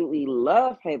absolutely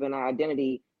love having an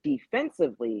identity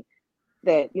defensively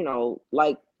that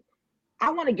like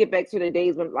I want to get back to the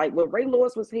days when, like, when Ray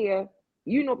Lewis was here.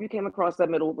 If you came across that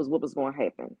middle, was what was going to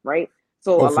happen, right?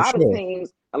 So Oh, for sure.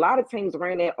 a lot of teams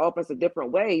ran that offense a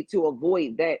different way to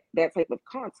avoid that type of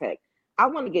contact. I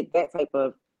want to get that type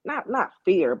of not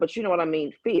fear, but you know what I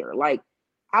mean, fear. Like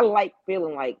I like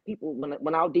feeling like people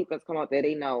when our defense come out there,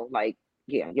 they know like,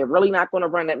 yeah, you're really not going to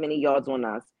run that many yards on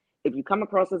us. If you come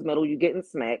across this middle, you're getting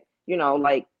smacked.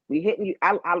 Like we hitting you.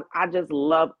 I just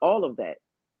love all of that.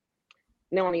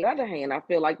 Now, on the other hand, I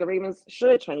feel like the Ravens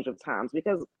should change with times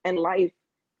because in life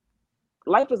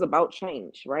is about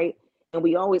change, right? And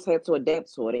we always have to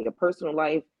adapt to it in your personal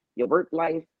life, your work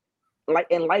life. Like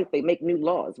in life, they make new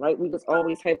laws, right? We just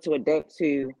always have to adapt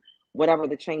to whatever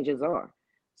the changes are.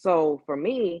 So for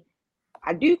me,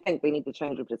 I do think they need to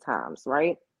change with the times,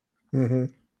 right? Mm-hmm.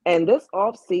 And this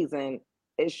off season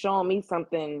is showing me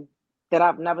something that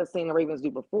I've never seen the Ravens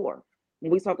do before.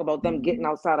 When we talk about them getting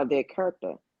outside of their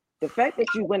character, the fact that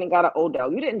you went and got an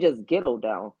Odell, you didn't just get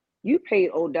Odell, you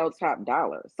paid Odell top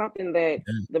dollar, something that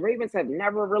the Ravens have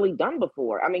never really done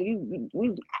before. I mean,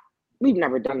 we've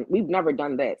never done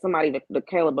that. Somebody the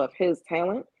caliber of his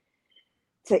talent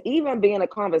to even be in a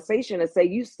conversation and say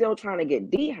you still trying to get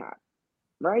D Hop,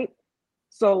 right?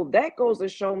 So that goes to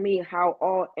show me how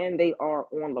all in they are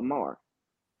on Lamar.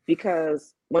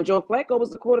 Because when Joe Flacco was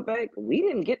the quarterback, we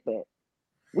didn't get that.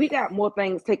 We got more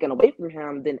things taken away from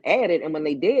him than added. And when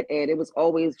they did add, it was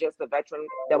always just a veteran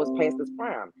that was past his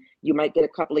prime. You might get a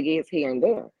couple of years here and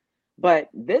there. But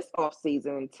this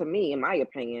offseason, to me, in my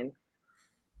opinion,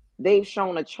 they've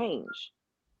shown a change.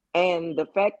 And the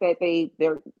fact that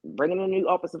they're bringing a new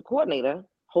offensive coordinator,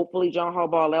 hopefully John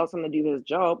Harbaugh allows him to do his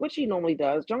job, which he normally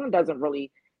does. John doesn't really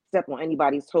step on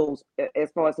anybody's toes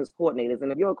as far as his coordinators.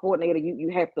 And if you're a coordinator, you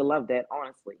have to love that,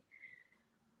 honestly.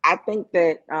 I think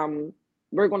that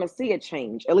we're going to see a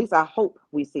change. At least I hope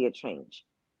we see a change.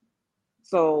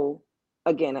 So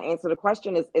again, to answer the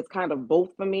question is it's kind of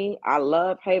both for me. I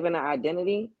love having an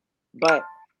identity, but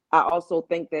I also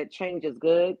think that change is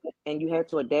good and you have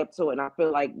to adapt to it. And I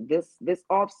feel like this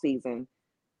off season,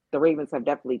 the Ravens have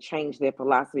definitely changed their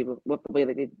philosophy with the way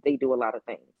that they do a lot of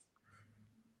things.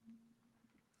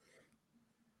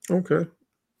 Okay.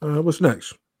 What's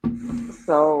next?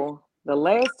 So the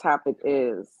last topic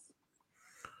is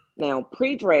now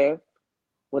pre-draft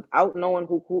without knowing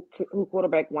who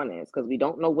quarterback one is because we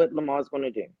don't know what Lamar's going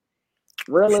to do. We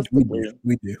do. Realistically,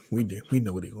 We do. We do. We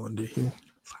know what they're going to do.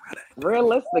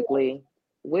 realistically,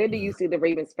 where do you see the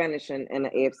Ravens finishing in the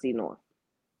AFC North?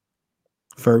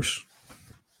 First,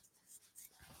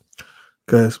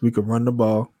 because we could run the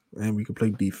ball and we could play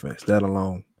defense. That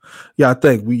alone. Yeah, I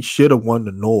think we should have won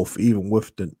the North even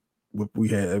with we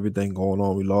had everything going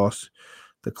on. We lost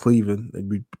to Cleveland. They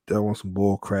beat that on some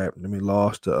bull crap. And then we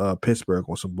lost to Pittsburgh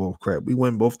on some bull crap. We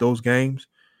win both those games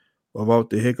without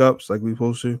the hiccups like we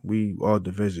supposed to. We are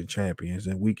division champions.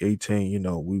 In week 18,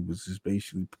 we was just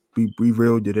basically we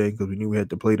reeled it in because we knew we had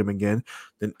to play them again.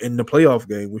 Then in the playoff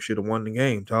game, we should have won the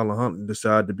game. Tyler Huntley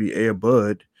decided to be Air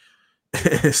Bud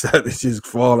instead of just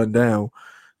falling down.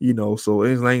 So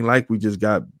it ain't like we just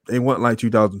got. It wasn't like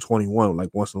 2021. Like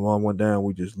once the alarm went down,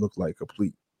 we just looked like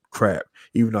complete crap.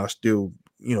 Even though I still,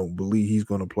 believe he's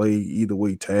going to play either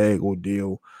way, tag or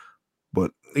deal.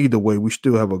 But either way, we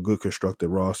still have a good constructed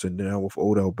roster now with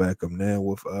Odell Beckham, now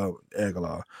with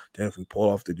Aguilar. Then if we pull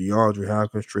off the DeAndre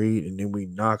Hopkins trade and then we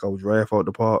knock our draft out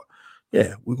the park,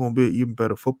 yeah, we're going to be an even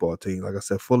better football team. Like I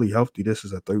said, fully healthy, this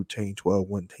is a 13,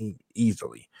 12-win team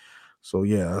easily. So,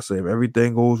 yeah, I say if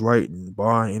everything goes right and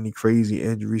barring any crazy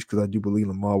injuries, because I do believe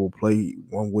Lamar will play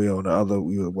one way or the other,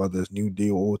 whether it's new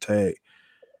deal or tag,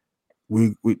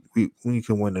 we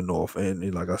can win the North.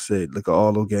 And like I said, look at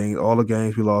all the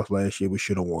games we lost last year, we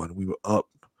should have won. We were up,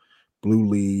 blue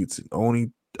leads.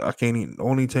 Only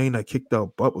team that kicked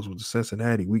out butt was with the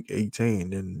Cincinnati week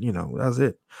 18. And that's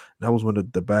it. That was when the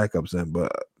backups in.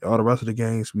 But all the rest of the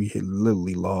games we had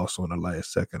literally lost on the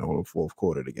last second or the fourth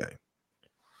quarter of the game.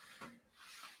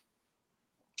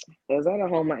 Is that a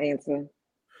homer answer?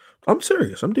 I'm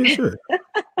serious. I'm dead serious.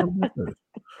 I'm dead serious.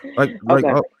 Like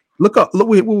Okay. look,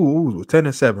 we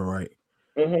 10-7, right?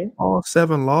 Mhm. All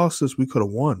 7 losses we could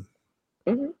have won.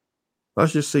 Mhm.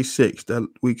 Let's just say 6. That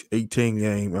week 18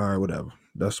 game, all right, whatever.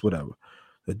 That's whatever.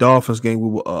 The Dolphins game, we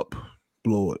were up,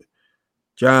 blew it.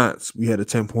 Giants, we had a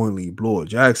 10-point lead, blew it.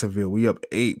 Jacksonville, we up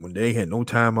 8 when they had no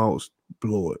timeouts,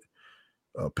 blew it.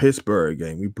 Pittsburgh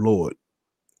game, we blew it.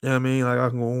 You know what I mean? Like I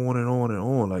can go on and on and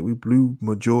on. Like we blew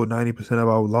majority 90% of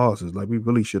our losses. Like we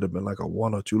really should have been like a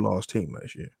 1 or 2 loss team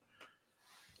last year.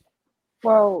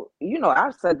 Well,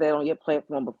 I've said that on your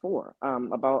platform before,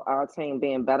 about our team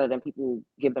being better than people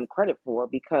give them credit for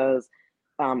because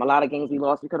a lot of games we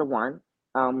lost, we could have won.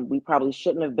 We probably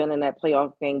shouldn't have been in that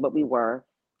playoff game, but we were,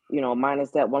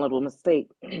 minus that one little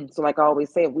mistake. So, like I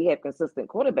always say, if we have consistent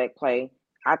quarterback play,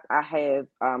 I have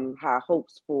high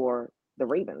hopes for the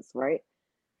Ravens, right?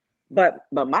 But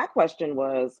my question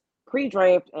was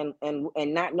pre-draft and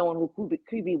not knowing who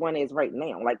QB1 is right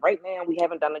now. Like right now, we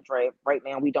haven't done a draft. Right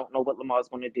now, we don't know what Lamar's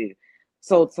going to do.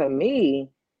 So to me,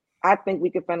 I think we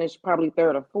could finish probably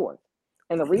third or fourth.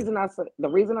 And the reason I'm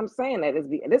saying that is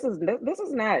this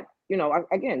is not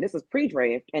again, this is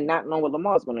pre-draft and not knowing what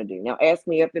Lamar's going to do. Now ask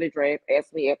me after the draft.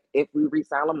 Ask me if we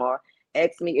resign Lamar.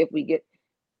 Ask me if we get.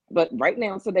 But right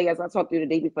now today, as I talked to you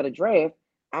the day before the draft,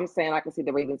 I'm saying I can see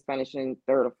the Ravens finishing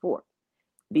third or fourth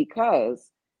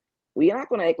because we are not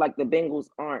going to act like the Bengals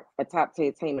aren't a top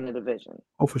tier team in the division.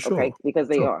 Oh, for sure. Okay, because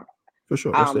For they sure. are. For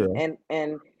sure. Yes, they are.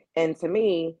 And to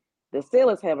me, the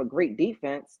Steelers have a great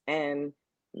defense, and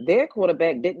their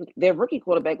rookie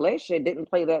quarterback last year didn't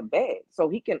play that bad. So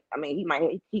he can, I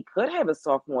mean, he could have a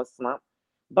sophomore slump,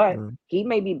 but Mm, he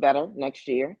may be better next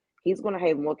year. He's going to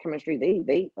have more chemistry.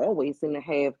 They always seem to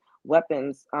have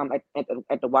weapons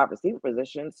at the wide receiver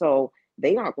position, so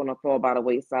they aren't going to fall by the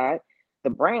wayside. The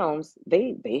Browns,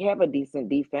 they have a decent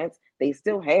defense. They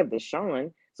still have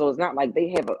Deshaun, so it's not like they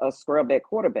have a scrub at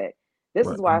quarterback. This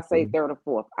right. is why I say third or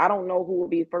fourth. I don't know who will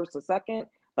be first or second,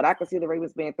 but I can see the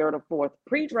Ravens being third or fourth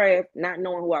pre-draft, not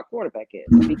knowing who our quarterback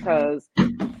is, because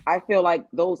I feel like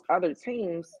those other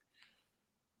teams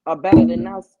are better than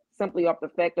us simply off the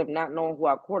fact of not knowing who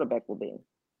our quarterback will be.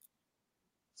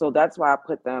 So that's why I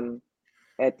put them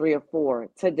at 3 or 4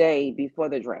 today before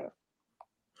the draft.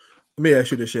 Let me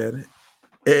ask you this, Shannon.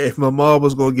 If my mom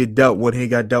was gonna get dealt, would he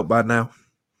got dealt by now?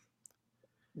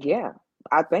 Yeah,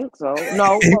 I think so.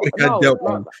 No, He well, got no, dealt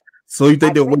by. no, So you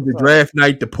think I they'll wait think the so. draft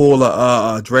night to pull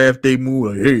a draft day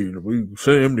move? Like, hey, we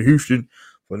send him to Houston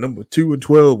for number 2 and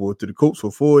 12, or to the Colts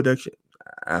for 4 that shit.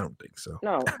 I don't think so.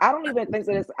 No, I don't even think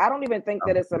that it's. I don't even think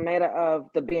that it's a matter of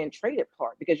the being traded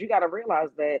part because you got to realize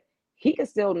that he can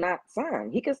still not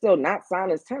sign. He can still not sign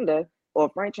his tender or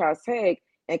franchise tag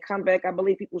and come back. I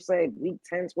believe people say week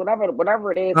 10,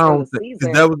 whatever it is I in the don't think because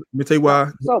season. that was. Let me tell you No,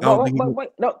 why. so I don't think he. but wait,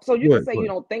 no. So you Go can ahead. say Go you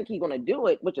ahead. don't think he's going to do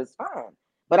it, which is fine.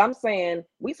 But I'm saying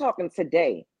we talking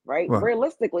today, right? Right.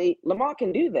 Realistically, Lamar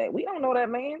can do that. We don't know that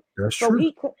man, That's so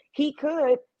true. he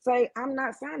could say I'm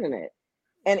not signing it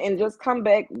and just come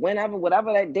back whenever,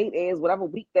 whatever that date is, whatever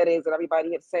week that is that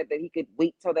everybody had said that he could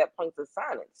wait till that point to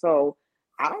sign it. So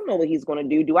I don't know what he's going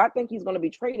to do. Do I think he's going to be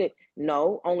traded?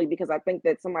 No, only because I think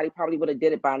that somebody probably would have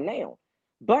did it by now.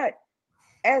 But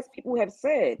as people have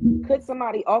said, could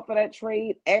somebody offer that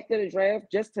trade after the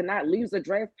draft just to not lose a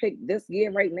draft pick this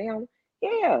year right now?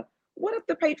 Yeah. What if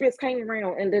the Patriots came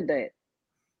around and did that?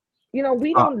 We Uh,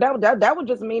 don't. That would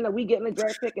just mean that we getting a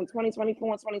draft pick in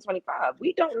 2024 and 2025.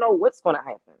 We don't know what's going to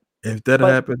happen. if that But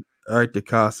happened, Eric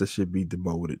DeCosta should be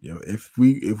demoted. If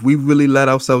we really let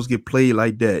ourselves get played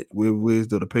like that, where's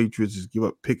the Patriots just give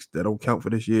up picks that don't count for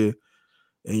this year,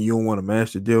 and you don't want to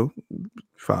match the deal,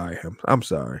 fire him. I'm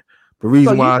sorry, but so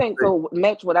reason you why I think say so?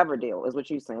 Match whatever deal is what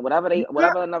you saying.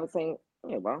 Whatever another thing.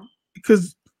 Yeah, well,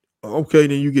 because okay,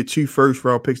 then you get 2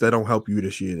 first-round picks that don't help you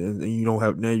this year, and you don't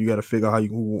have now. You got to figure out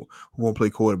who won't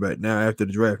play quarterback now after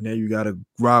the draft. Now you got to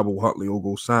grab Huntley or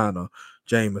go sign a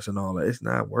Jameis and all that. It's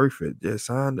not worth it. Just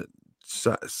sign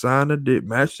the deal,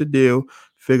 match the deal,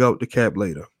 figure out the cap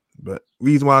later. But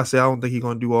reason why I say I don't think he's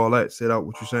gonna do all that, set out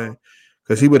what you're saying,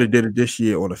 because he would hmm have did it this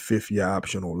year on a 5th-year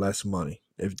option or less money.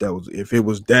 If it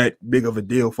was that big of a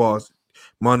deal for us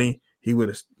money, he would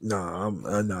have.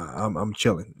 I'm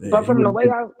chilling. Yeah, but he would have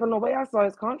did. from the way I saw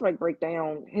his contract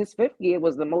breakdown, his 5th year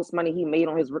was the most money he made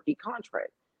on his rookie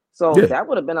contract. So Yeah, that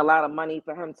would have been a lot of money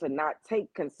for him to not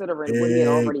take, considering what he had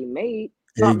e- already made.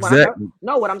 So exactly.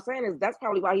 no, what I'm saying is that's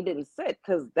probably why he didn't sit,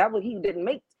 because that what he didn't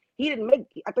make. He didn't make.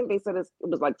 I think they said it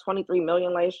was like 23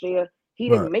 million last year. He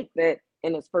Right. didn't make that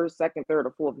in his first, second, third,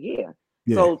 or fourth year.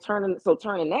 Yeah. Turning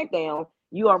that down,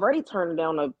 you already turned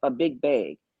down a big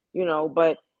bag.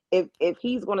 But if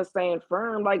he's going to stand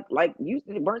firm, like you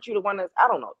weren't you the one that, I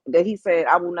don't know, that he said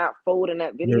I will not fold in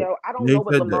that Yeah. video. I don't Yeah, know he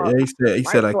what said that. Lamar, Yeah, he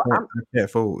said right? I can't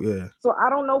fold. Yeah. So I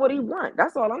don't know what he want.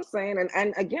 That's all I'm saying.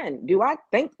 And again, do I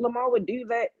think Lamar would do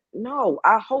that? No,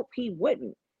 I hope he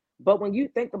wouldn't. But when you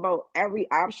think about every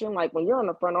option, like when you're in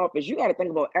the front office, you got to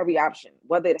think about every option,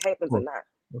 whether it Of happens or course. not.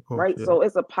 Of course. Right. Yeah. So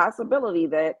it's a possibility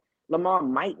that Lamar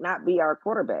might not be our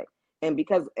quarterback. And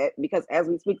because as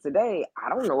we speak today, I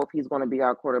don't know if he's going to be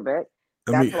our quarterback.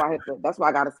 I mean, That's why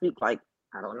I got to speak like,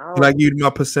 I don't can I know. give you my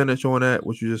percentage on that?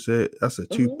 What you just said? That's a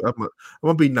two. Hmm. I'm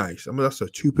gonna be nice. That's a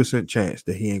 2% chance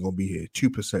that he ain't gonna be here.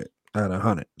 2% out of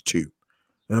 100. Two.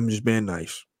 And I'm just being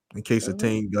nice. In case a Hmm.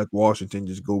 team like Washington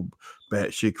just go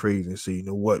bat shit crazy and say, you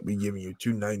know what, we giving you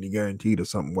 290 guaranteed or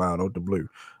something wild out the blue.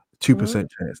 two Hmm.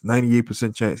 percent chance,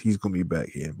 98% chance he's gonna be back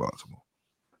here in Baltimore.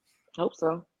 Hope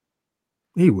so.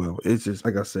 He will. It's just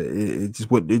like I said, it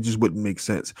just wouldn't make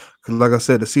sense. Because like I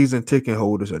said, the season ticket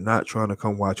holders are not trying to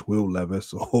come watch Will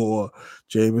Levis or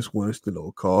Jameis Winston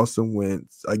or Carson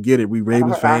Wentz. I get it. We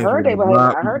Ravens I fans heard want they to were having.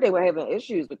 rob. I heard they were having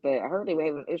issues with that. I heard they were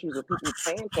having issues with people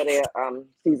paying for their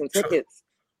season tickets,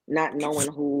 not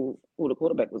knowing who the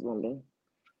quarterback was going to be.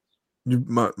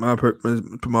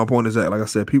 My point is that, like I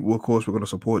said, people of course we're going to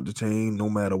support the team no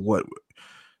matter what.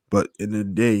 But in the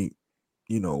day,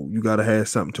 you got to have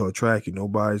something to attract you.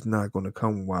 Nobody's not going to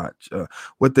come watch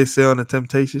what they say on the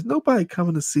Temptations. Nobody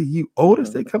coming to see you,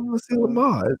 Otis. They coming to see Mm-hmm.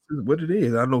 Lamar. It's just what it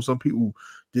is. I know some people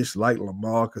dislike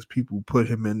Lamar because people put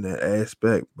him in that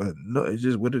aspect, but no, it's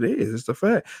just what it is. It's the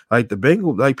fact. Like the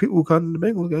Bengals, like people come to the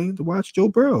Bengals game to watch Joe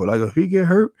Burrow. Like if he get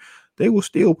hurt, they will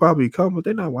still probably come, but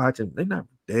they're not watching. They're not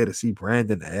there to see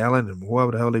Brandon Allen and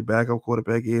whoever the hell they backup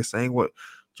quarterback is. Saying what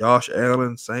Josh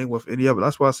Allen, same with any other.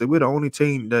 That's why I say we're the only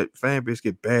team that fan base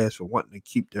get bashed for wanting to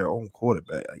keep their own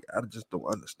quarterback. Like I just don't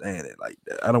understand it. Like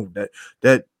that. I don't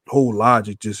that whole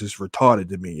logic just is retarded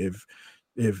to me.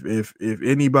 If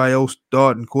anybody else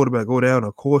starting quarterback go down,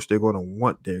 of course they're gonna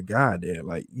want their guy there.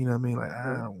 Like you know what I mean? Like I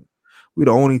Mm-hmm. don't. We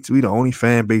the only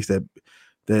fan base that's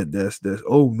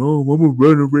oh no, I'm a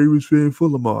running Ravens fan for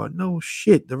Lamar. No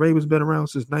shit. The Ravens been around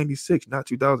since '96, not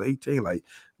 2018. Like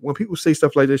when people say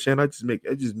stuff like this, Shan, it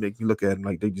just make me look at them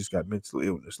like they just got mental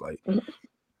illness. Like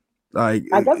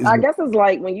I guess it's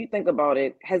like when you think about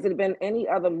it, has it been any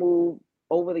other move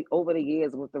over the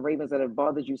years with the Ravens that have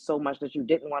bothered you so much that you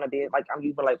didn't want to be like,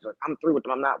 you were like, "Look, I'm through with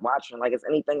them. I'm not watching." Like, has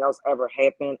anything else ever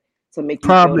happened to make you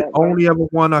feel probably that way? only ever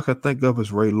one I could think of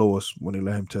is Ray Lewis when they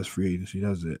let him test free agency.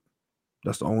 That's it.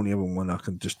 That's the only ever one I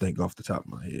can just think off the top of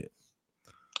my head.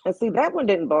 And see, that one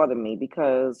didn't bother me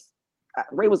because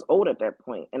Ray was old at that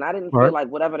point, and I didn't feel Right. like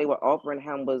whatever they were offering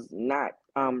him was not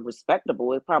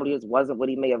respectable. It probably just wasn't what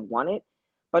he may have wanted.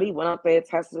 But he went up there,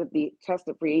 tested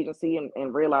free agency,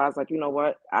 and realized, like, you know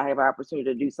what, I have an opportunity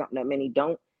to do something that many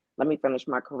don't. Let me finish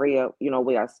my career,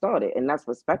 where I started, and that's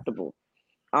respectable.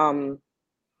 Um,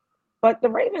 but the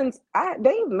Ravens,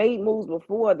 they've made moves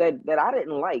before that I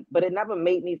didn't like, but it never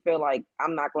made me feel like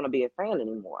I'm not going to be a fan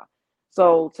anymore.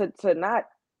 So to not,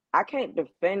 I can't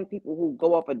defend people who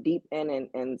go off a deep end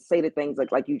and say the things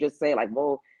like you just say, like,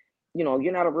 well,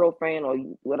 you're not a real fan, or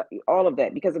all of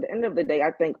that, because at the end of the day, I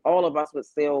think all of us would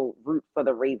still root for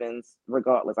the Ravens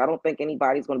regardless. I don't think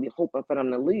anybody's going to be hoping for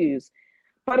them to lose,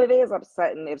 but it is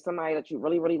upsetting if somebody that you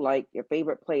really really like, your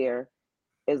favorite player,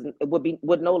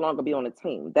 would no longer be on the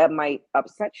team. That might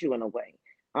upset you in a way.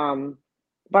 Um,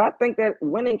 But I think that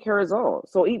winning cures all.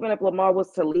 So even if Lamar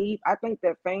was to leave, I think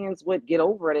that fans would get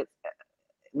over it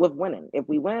with winning. If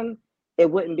we win, it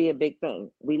wouldn't be a big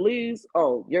thing. We lose,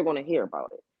 oh, you're going to hear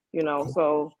about it.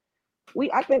 So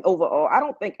I think overall, I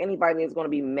don't think anybody is going to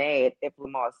be mad if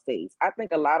Lamar stays. I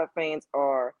think a lot of fans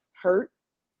are hurt,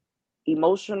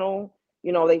 emotional.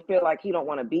 They feel like he don't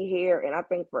want to be here. And I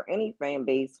think for any fan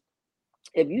base,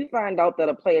 if you find out that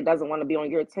a player doesn't want to be on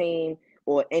your team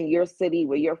or in your city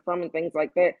where you're from and things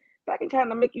like that, that can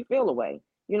kind of make you feel away.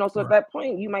 So at Right. that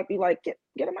point, you might be like, get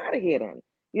him out of here then.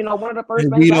 One of the first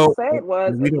And things we I don't, said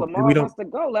was, and we if don't, and we Lamar don't. wants to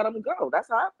go, let him go. That's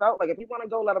how I felt. Like, if he want to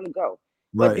go, let him go.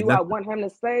 But Right, and do I that's want him to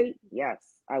stay?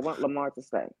 Yes, I want Lamar to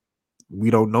stay. we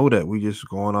don't know that. We just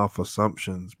going off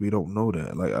assumptions. We don't know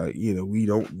that. Like we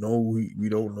don't know. We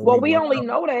don't know Well, he we wants only out.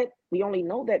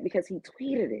 know that because he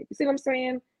tweeted it. You see what I'm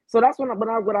saying? So that's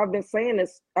what I've been saying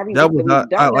is every That week was that we've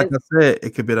I done like this. I said. It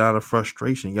could be out of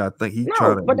frustration. Yeah, I think he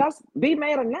trying No, but to. that's be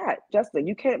mad or not, Justin.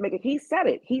 You can't make it. He said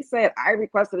it. He said I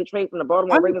requested a trade from the I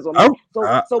Baltimore Ravens on Monday. So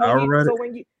so I when you read it. so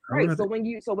when you I right read so it. when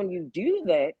you do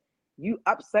that, you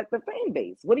upset the fan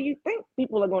base. What do you think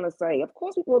people are going to say? Of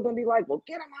course, people are going to be like, "Well,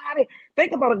 get him out of here."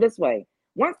 Think about it this way.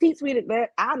 Once he tweeted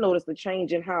that, I noticed the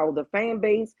change in how the fan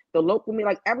base, the local me,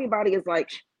 like everybody is like,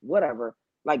 whatever.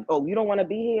 Like, oh, you don't want to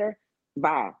be here?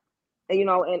 Bye. And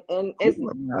Cool.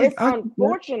 I mean, it's I get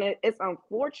that. unfortunate. It's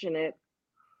unfortunate,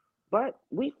 but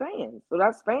we fans. So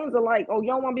that's fans are like, oh, you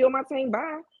don't want to be on my team?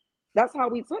 Bye. That's how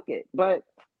we took it. But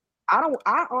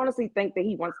I honestly think that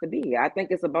he wants to be here. I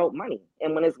think it's about money.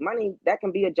 And when it's money, that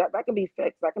can be that can be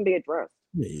fixed. That can be addressed.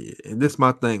 Yeah, and this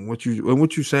my thing. What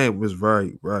you saying was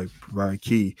very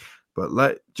key. But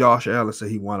let Josh Allen say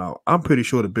he went out. I'm pretty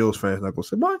sure the Bills fans not gonna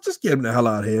say, "Man, just get him the hell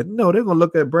out of here." No, they're gonna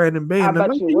look at Brandon Bay I and they're bet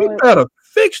like, you "You would. better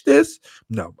fix this."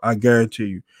 No, I guarantee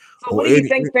you. So what Or do you any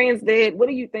think fans did? What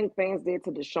do you think fans did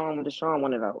to Deshaun when Deshaun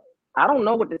wanted out? I don't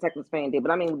know what the Texans fan did,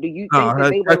 but I mean, do you no, think that that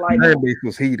they were Texas like, fan base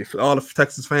was heated. All the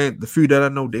Texas fans, the few that I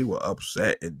know, they were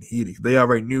upset and heated. They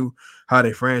already knew how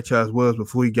their franchise was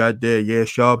before he got there. Yeah,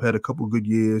 Schaub had a couple good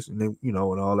years, and then and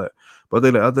all that. But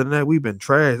they like, other than that, we've been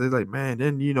trash. They're like, man,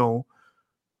 then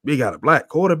we got a black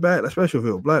quarterback, especially if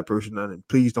you're a black person. And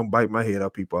please don't bite my head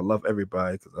up, people. I love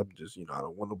everybody because I'm just, I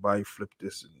don't want nobody flip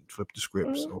this and flip the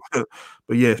script. mm, So,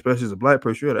 but yeah, especially as a black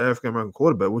person, you're an African American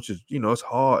quarterback, which is, it's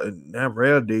hard. And now,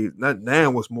 nowadays, not now,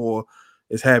 what's more,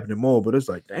 it's happening more. But it's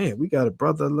like, damn, we got a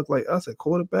brother that look like us at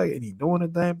quarterback, and he doing the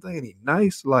damn thing, and he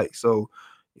nice. Like, so,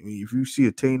 I mean, if you see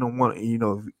a team on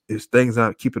one, if things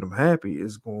aren't keeping them happy,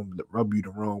 it's going to rub you the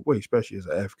wrong way, especially as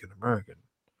an African American.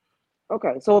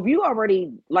 okay, so if you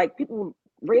already like people,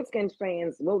 Redskins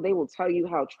fans, well, they will tell you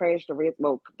how trash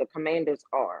the Commanders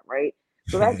are, right?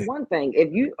 So that's one thing.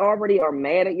 If you already are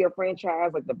mad at your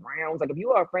franchise, like the Browns, like if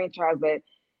you are a franchise that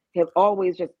has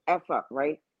always just f up,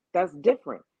 right? That's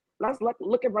different. Let's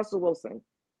look at Russell Wilson.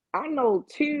 I know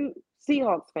two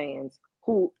Seahawks fans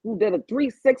who did a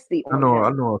 360 on I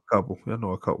him. know a couple. I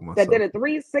know a couple That did myself. a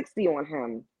 360 on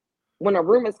him when the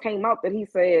rumors came out that he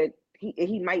said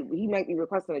he might be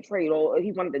requesting a trade or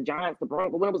he wanted the Giants, the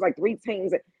Broncos. When it was like three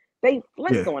teams, they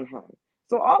flipped Yeah, on him.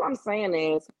 So all I'm saying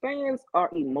is fans are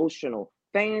emotional.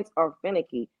 Fans are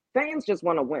finicky. Fans just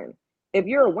want to win. If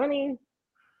you're winning,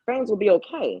 fans will be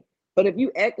okay. But if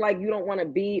you act like you don't want to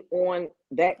be on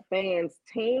that fan's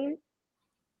team,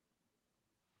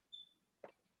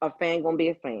 a fan gonna be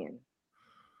a fan.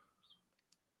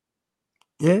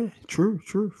 yeah, true,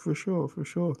 for sure, for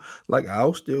sure. Like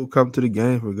I'll still come to the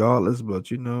game regardless, but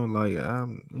like I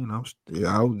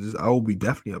will be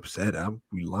definitely upset. I'll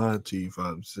be lying to you if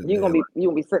I'm sitting there like, You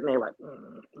gonna be sitting there like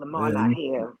Lamar yeah, not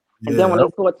here, and then when yeah, they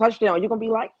score a touchdown, you're gonna be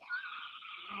like,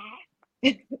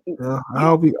 you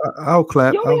I'll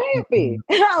clap, you'll be happy.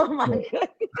 Oh my god.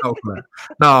 I'll clap.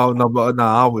 No, no, but no,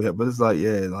 I'll be, but it's like,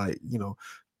 yeah, like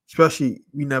especially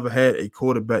we never had a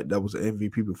quarterback that was an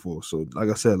MVP before. So, like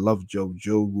I said, I love Joe.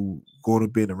 Joe going to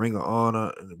be in the Ring of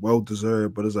Honor and well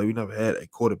deserved. But it's like we never had a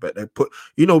quarterback that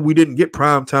we didn't get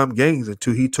primetime games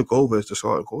until he took over as the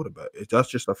starting quarterback. That's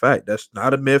just a fact. That's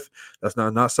not a myth. That's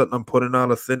not something I'm putting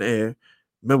out of thin air.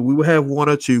 Remember, we would have one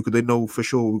or two because they know for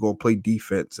sure we're gonna play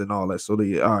defense and all that. So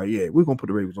they, all right, yeah, we're gonna put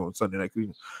the Ravens on Sunday night.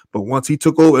 But once he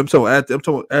took over, I'm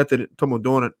talking about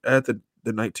doing it after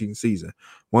the 19th season.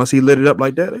 Once he lit it up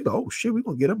like that, they go, oh shit, we're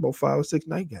gonna get him about 5 or 6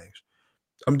 night games.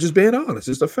 I'm just being honest.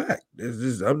 It's a fact.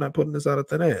 I'm not putting this out of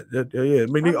thin air. Yeah. I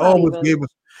mean, they I'm not always gave even us.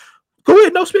 Go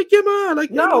ahead, no, speak your mind.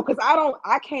 Like no, because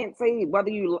I can't say whether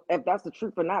you if that's the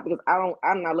truth or not because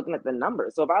I'm not looking at the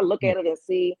numbers. So if I look yeah, at it and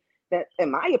see that,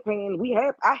 in my opinion,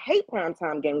 I hate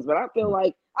primetime games, but I feel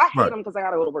like I hate right. them because I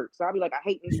gotta go to work. So I'll be like, I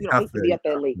hate I hate to feel be you. up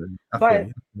that late. I feel But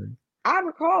you. I feel you. I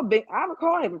recall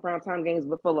having primetime games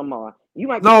before Lamar. You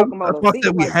might be No, talking about that's a why I said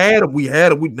season we like had him. We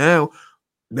had him. We now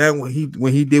when he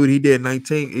did what he did in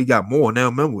 19, he got more. Now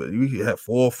remember, we had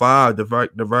 4 or 5 the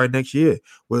very next year.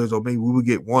 Whereas maybe we would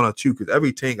get 1 or 2 because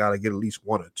every team got to get at least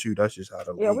 1 or 2. That's just how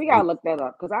the yeah, league we gotta works. look that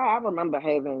up because I remember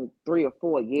having 3 or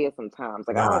 4 years sometimes.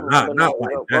 Like I Nah, don't remember not no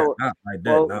like well that. well Not like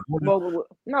that. Nah.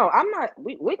 no, I'm not.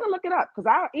 We can look it up because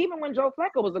I even when Joe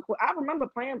Flacco was I remember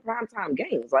playing primetime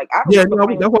games. Like I Yeah, remember no,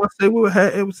 playing. that's why I say we would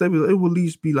have. It would say it would at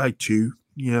least be like 2.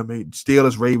 You know what I mean?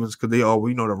 Steelers, Ravens, because they all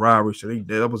we know the rivalry, so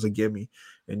that was a gimme.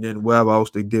 And then whatever else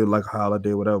they did, like a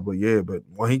holiday, whatever. But yeah, but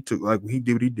when he did what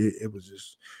he did, it was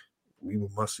just we were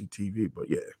must see TV. But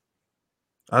yeah,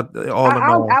 all in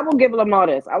all, I will give Lamar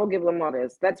this. I will give Lamar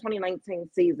this. That 2019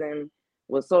 season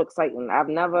was so exciting. I've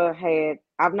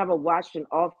never watched an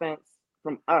offense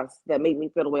from us that made me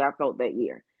feel the way I felt that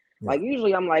year. yeah, Like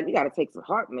usually I'm like, you gotta take some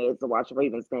heart meds to watch a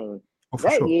Ravens game. oh for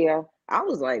That sure. year, I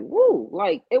was like, woo,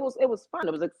 like it was fun.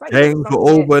 It was exciting. It was Games were something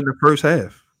that over in the first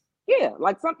half. yeah,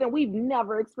 like something we've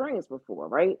never experienced before,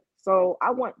 right? So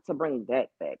I want to bring that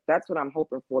back. That's what I'm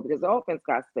hoping for because the offense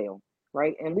got stale,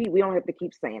 right? And we don't have to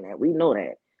keep saying that. We know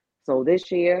that. So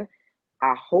this year,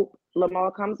 I hope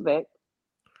Lamar comes back,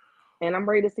 and I'm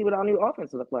ready to see what our new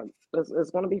offense look like.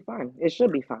 It's going to be fun. It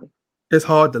should be fun. It's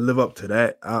hard to live up to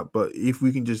that, but if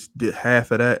we can just get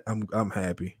half of that, I'm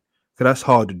happy. Cause that's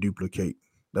hard to duplicate.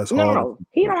 That's No, no, hard to no.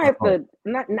 He duplicate. don't That's have hard.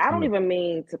 to. Not. I don't Yeah, even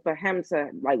mean to for him to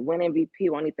like win MVP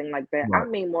or anything like that. I right.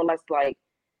 mean more or less like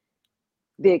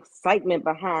the excitement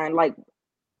behind like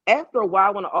after a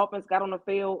while when the offense got on the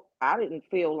field, I didn't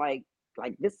feel like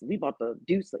this we about to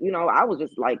do so, I was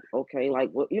just like, okay, like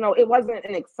well, it wasn't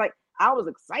an excite I was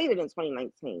excited in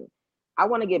 2019. I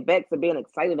want to get back to being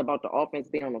excited about the offense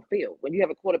being on the field. When you have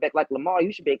a quarterback like Lamar,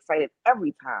 you should be excited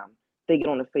every time they get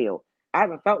on the field. I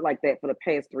haven't felt like that for the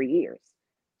past 3 years.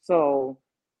 So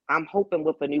I'm hoping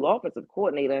with a new offensive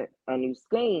coordinator, a new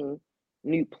scheme,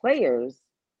 new players,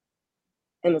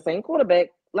 and the same quarterback,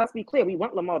 let's be clear, we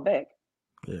want Lamar back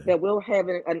Yeah. that we'll have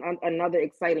another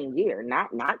exciting year.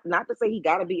 Not to say he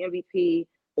got to be MVP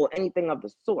or anything of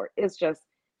the sort. It's just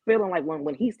feeling like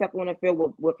when he stepped on the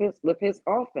field with his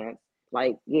offense,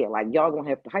 like yeah, like y'all gonna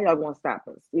have to how y'all gonna stop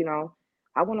us?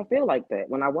 I want to feel like that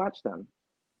when I watch them.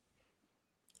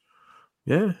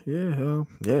 Yeah.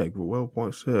 Well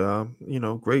point said.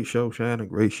 Great show, Shannon.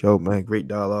 Great show, man. Great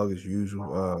dialogue as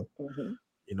usual. Hmm.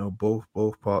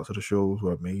 Both parts of the shows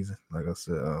were amazing. Like I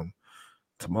said,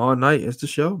 tomorrow night it's the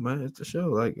show, man. It's the show.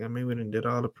 Like I mean, we done did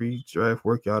all the pre-draft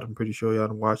workout. I'm pretty sure y'all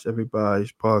done watched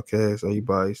everybody's podcast,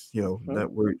 everybody's Hmm.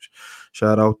 networks.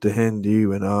 Shout out to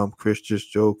Hindu and Chris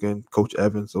just joking, Coach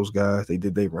Evans. Those guys they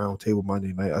did their round table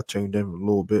Monday night. I tuned in a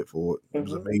little bit for it. It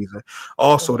was Hmm. amazing.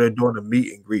 Also, Hmm. they're doing a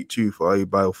meet and greet too for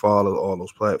everybody who follow all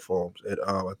those platforms. At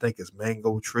I think it's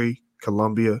Mango Tree,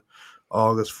 Columbia,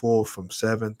 August 4th from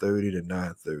 7:30 to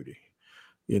 9:30.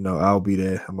 I'll be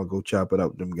there. I'm gonna go chop it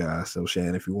up with them guys. So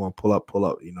Shan, if you want to pull up, pull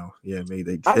up. Yeah, maybe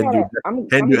they I Hindu gotta. I'm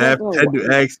Hindu going asked to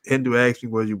Hindu asked Hindu asked me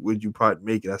would you probably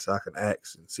make it? That's how I can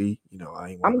ask and see. I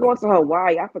ain't want I'm to make going it. to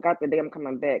Hawaii. I forgot the day I'm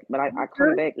coming back, but I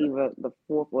come Okay. back either the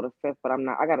fourth or the fifth. But I'm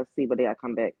not. I gotta see what day I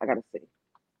come back. I gotta see.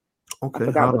 I Okay,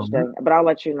 forgot hold which on. day, but I'll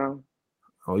let you know.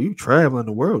 Oh, you traveling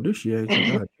the world this year, ain't you?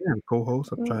 God damn,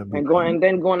 co-host. I'm trying to make sure you. And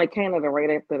then going to Canada right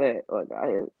after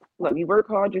that. Look, you work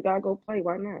hard, you gotta go play.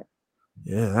 Why not?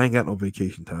 Yeah, I ain't got no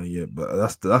vacation time yet, but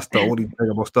that's the only thing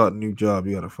about starting a new job.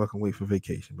 You gotta fucking wait for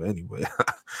vacation. But anyway,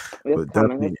 It's but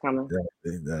coming. definitely, It's coming.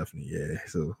 definitely, yeah.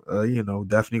 So,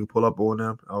 definitely can pull up on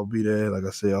them. I'll be there. Like I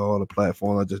said, all the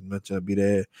platforms I just mentioned, I'll be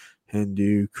there.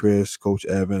 Hindu, Chris, Coach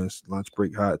Evans, Lunch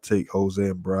Break, Hot Take, Jose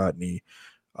and Brodney.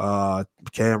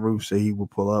 Cam Roof say he will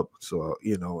pull up. So,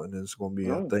 and then it's gonna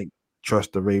be, I Mm. think,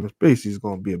 Trust the Ravens. Basically, it's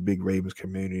gonna be a big Ravens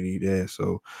community there.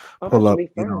 So Oh, that pull should up. be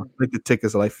fun. I think the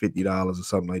tickets are like $50 or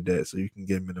something like that. So you can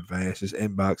get them in advance. Just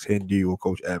inbox Hindu or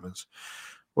Coach Evans.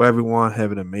 Well, everyone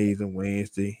have an amazing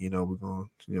Wednesday. We're gonna,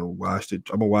 watch it.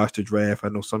 I'm gonna watch the draft. I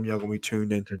know some of y'all gonna be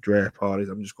tuned into draft parties.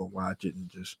 I'm just gonna watch it and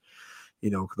just,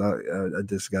 because I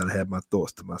just gotta have my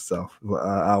thoughts to myself. But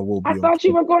I will I be on thought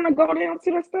you Twitter. were going to go down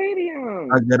to the I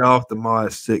stadium. get off tomorrow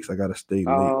at 6. I gotta stay late.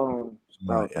 Oh,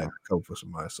 Somebody, I okay, cover for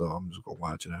somebody, so I'm just gonna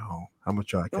watch it at home. I'm gonna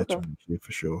try to catch okay. them this year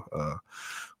for sure.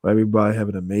 But everybody have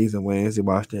an amazing Wednesday.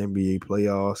 Watch the NBA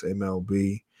playoffs,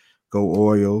 MLB. Go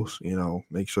Orioles.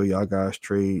 Make sure y'all guys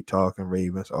trade talking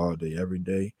Ravens all day, every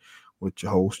day, with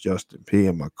your host Justin P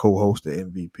and my co-host, the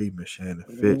MVP, Miss Shannon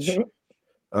Fitch.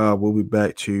 Mhm. We'll be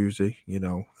back Tuesday.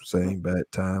 Same bad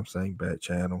time, same bad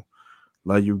channel.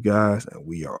 Love you guys, and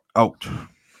we are out.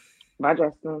 Bye,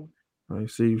 Justin. I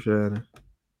see you, Shannon.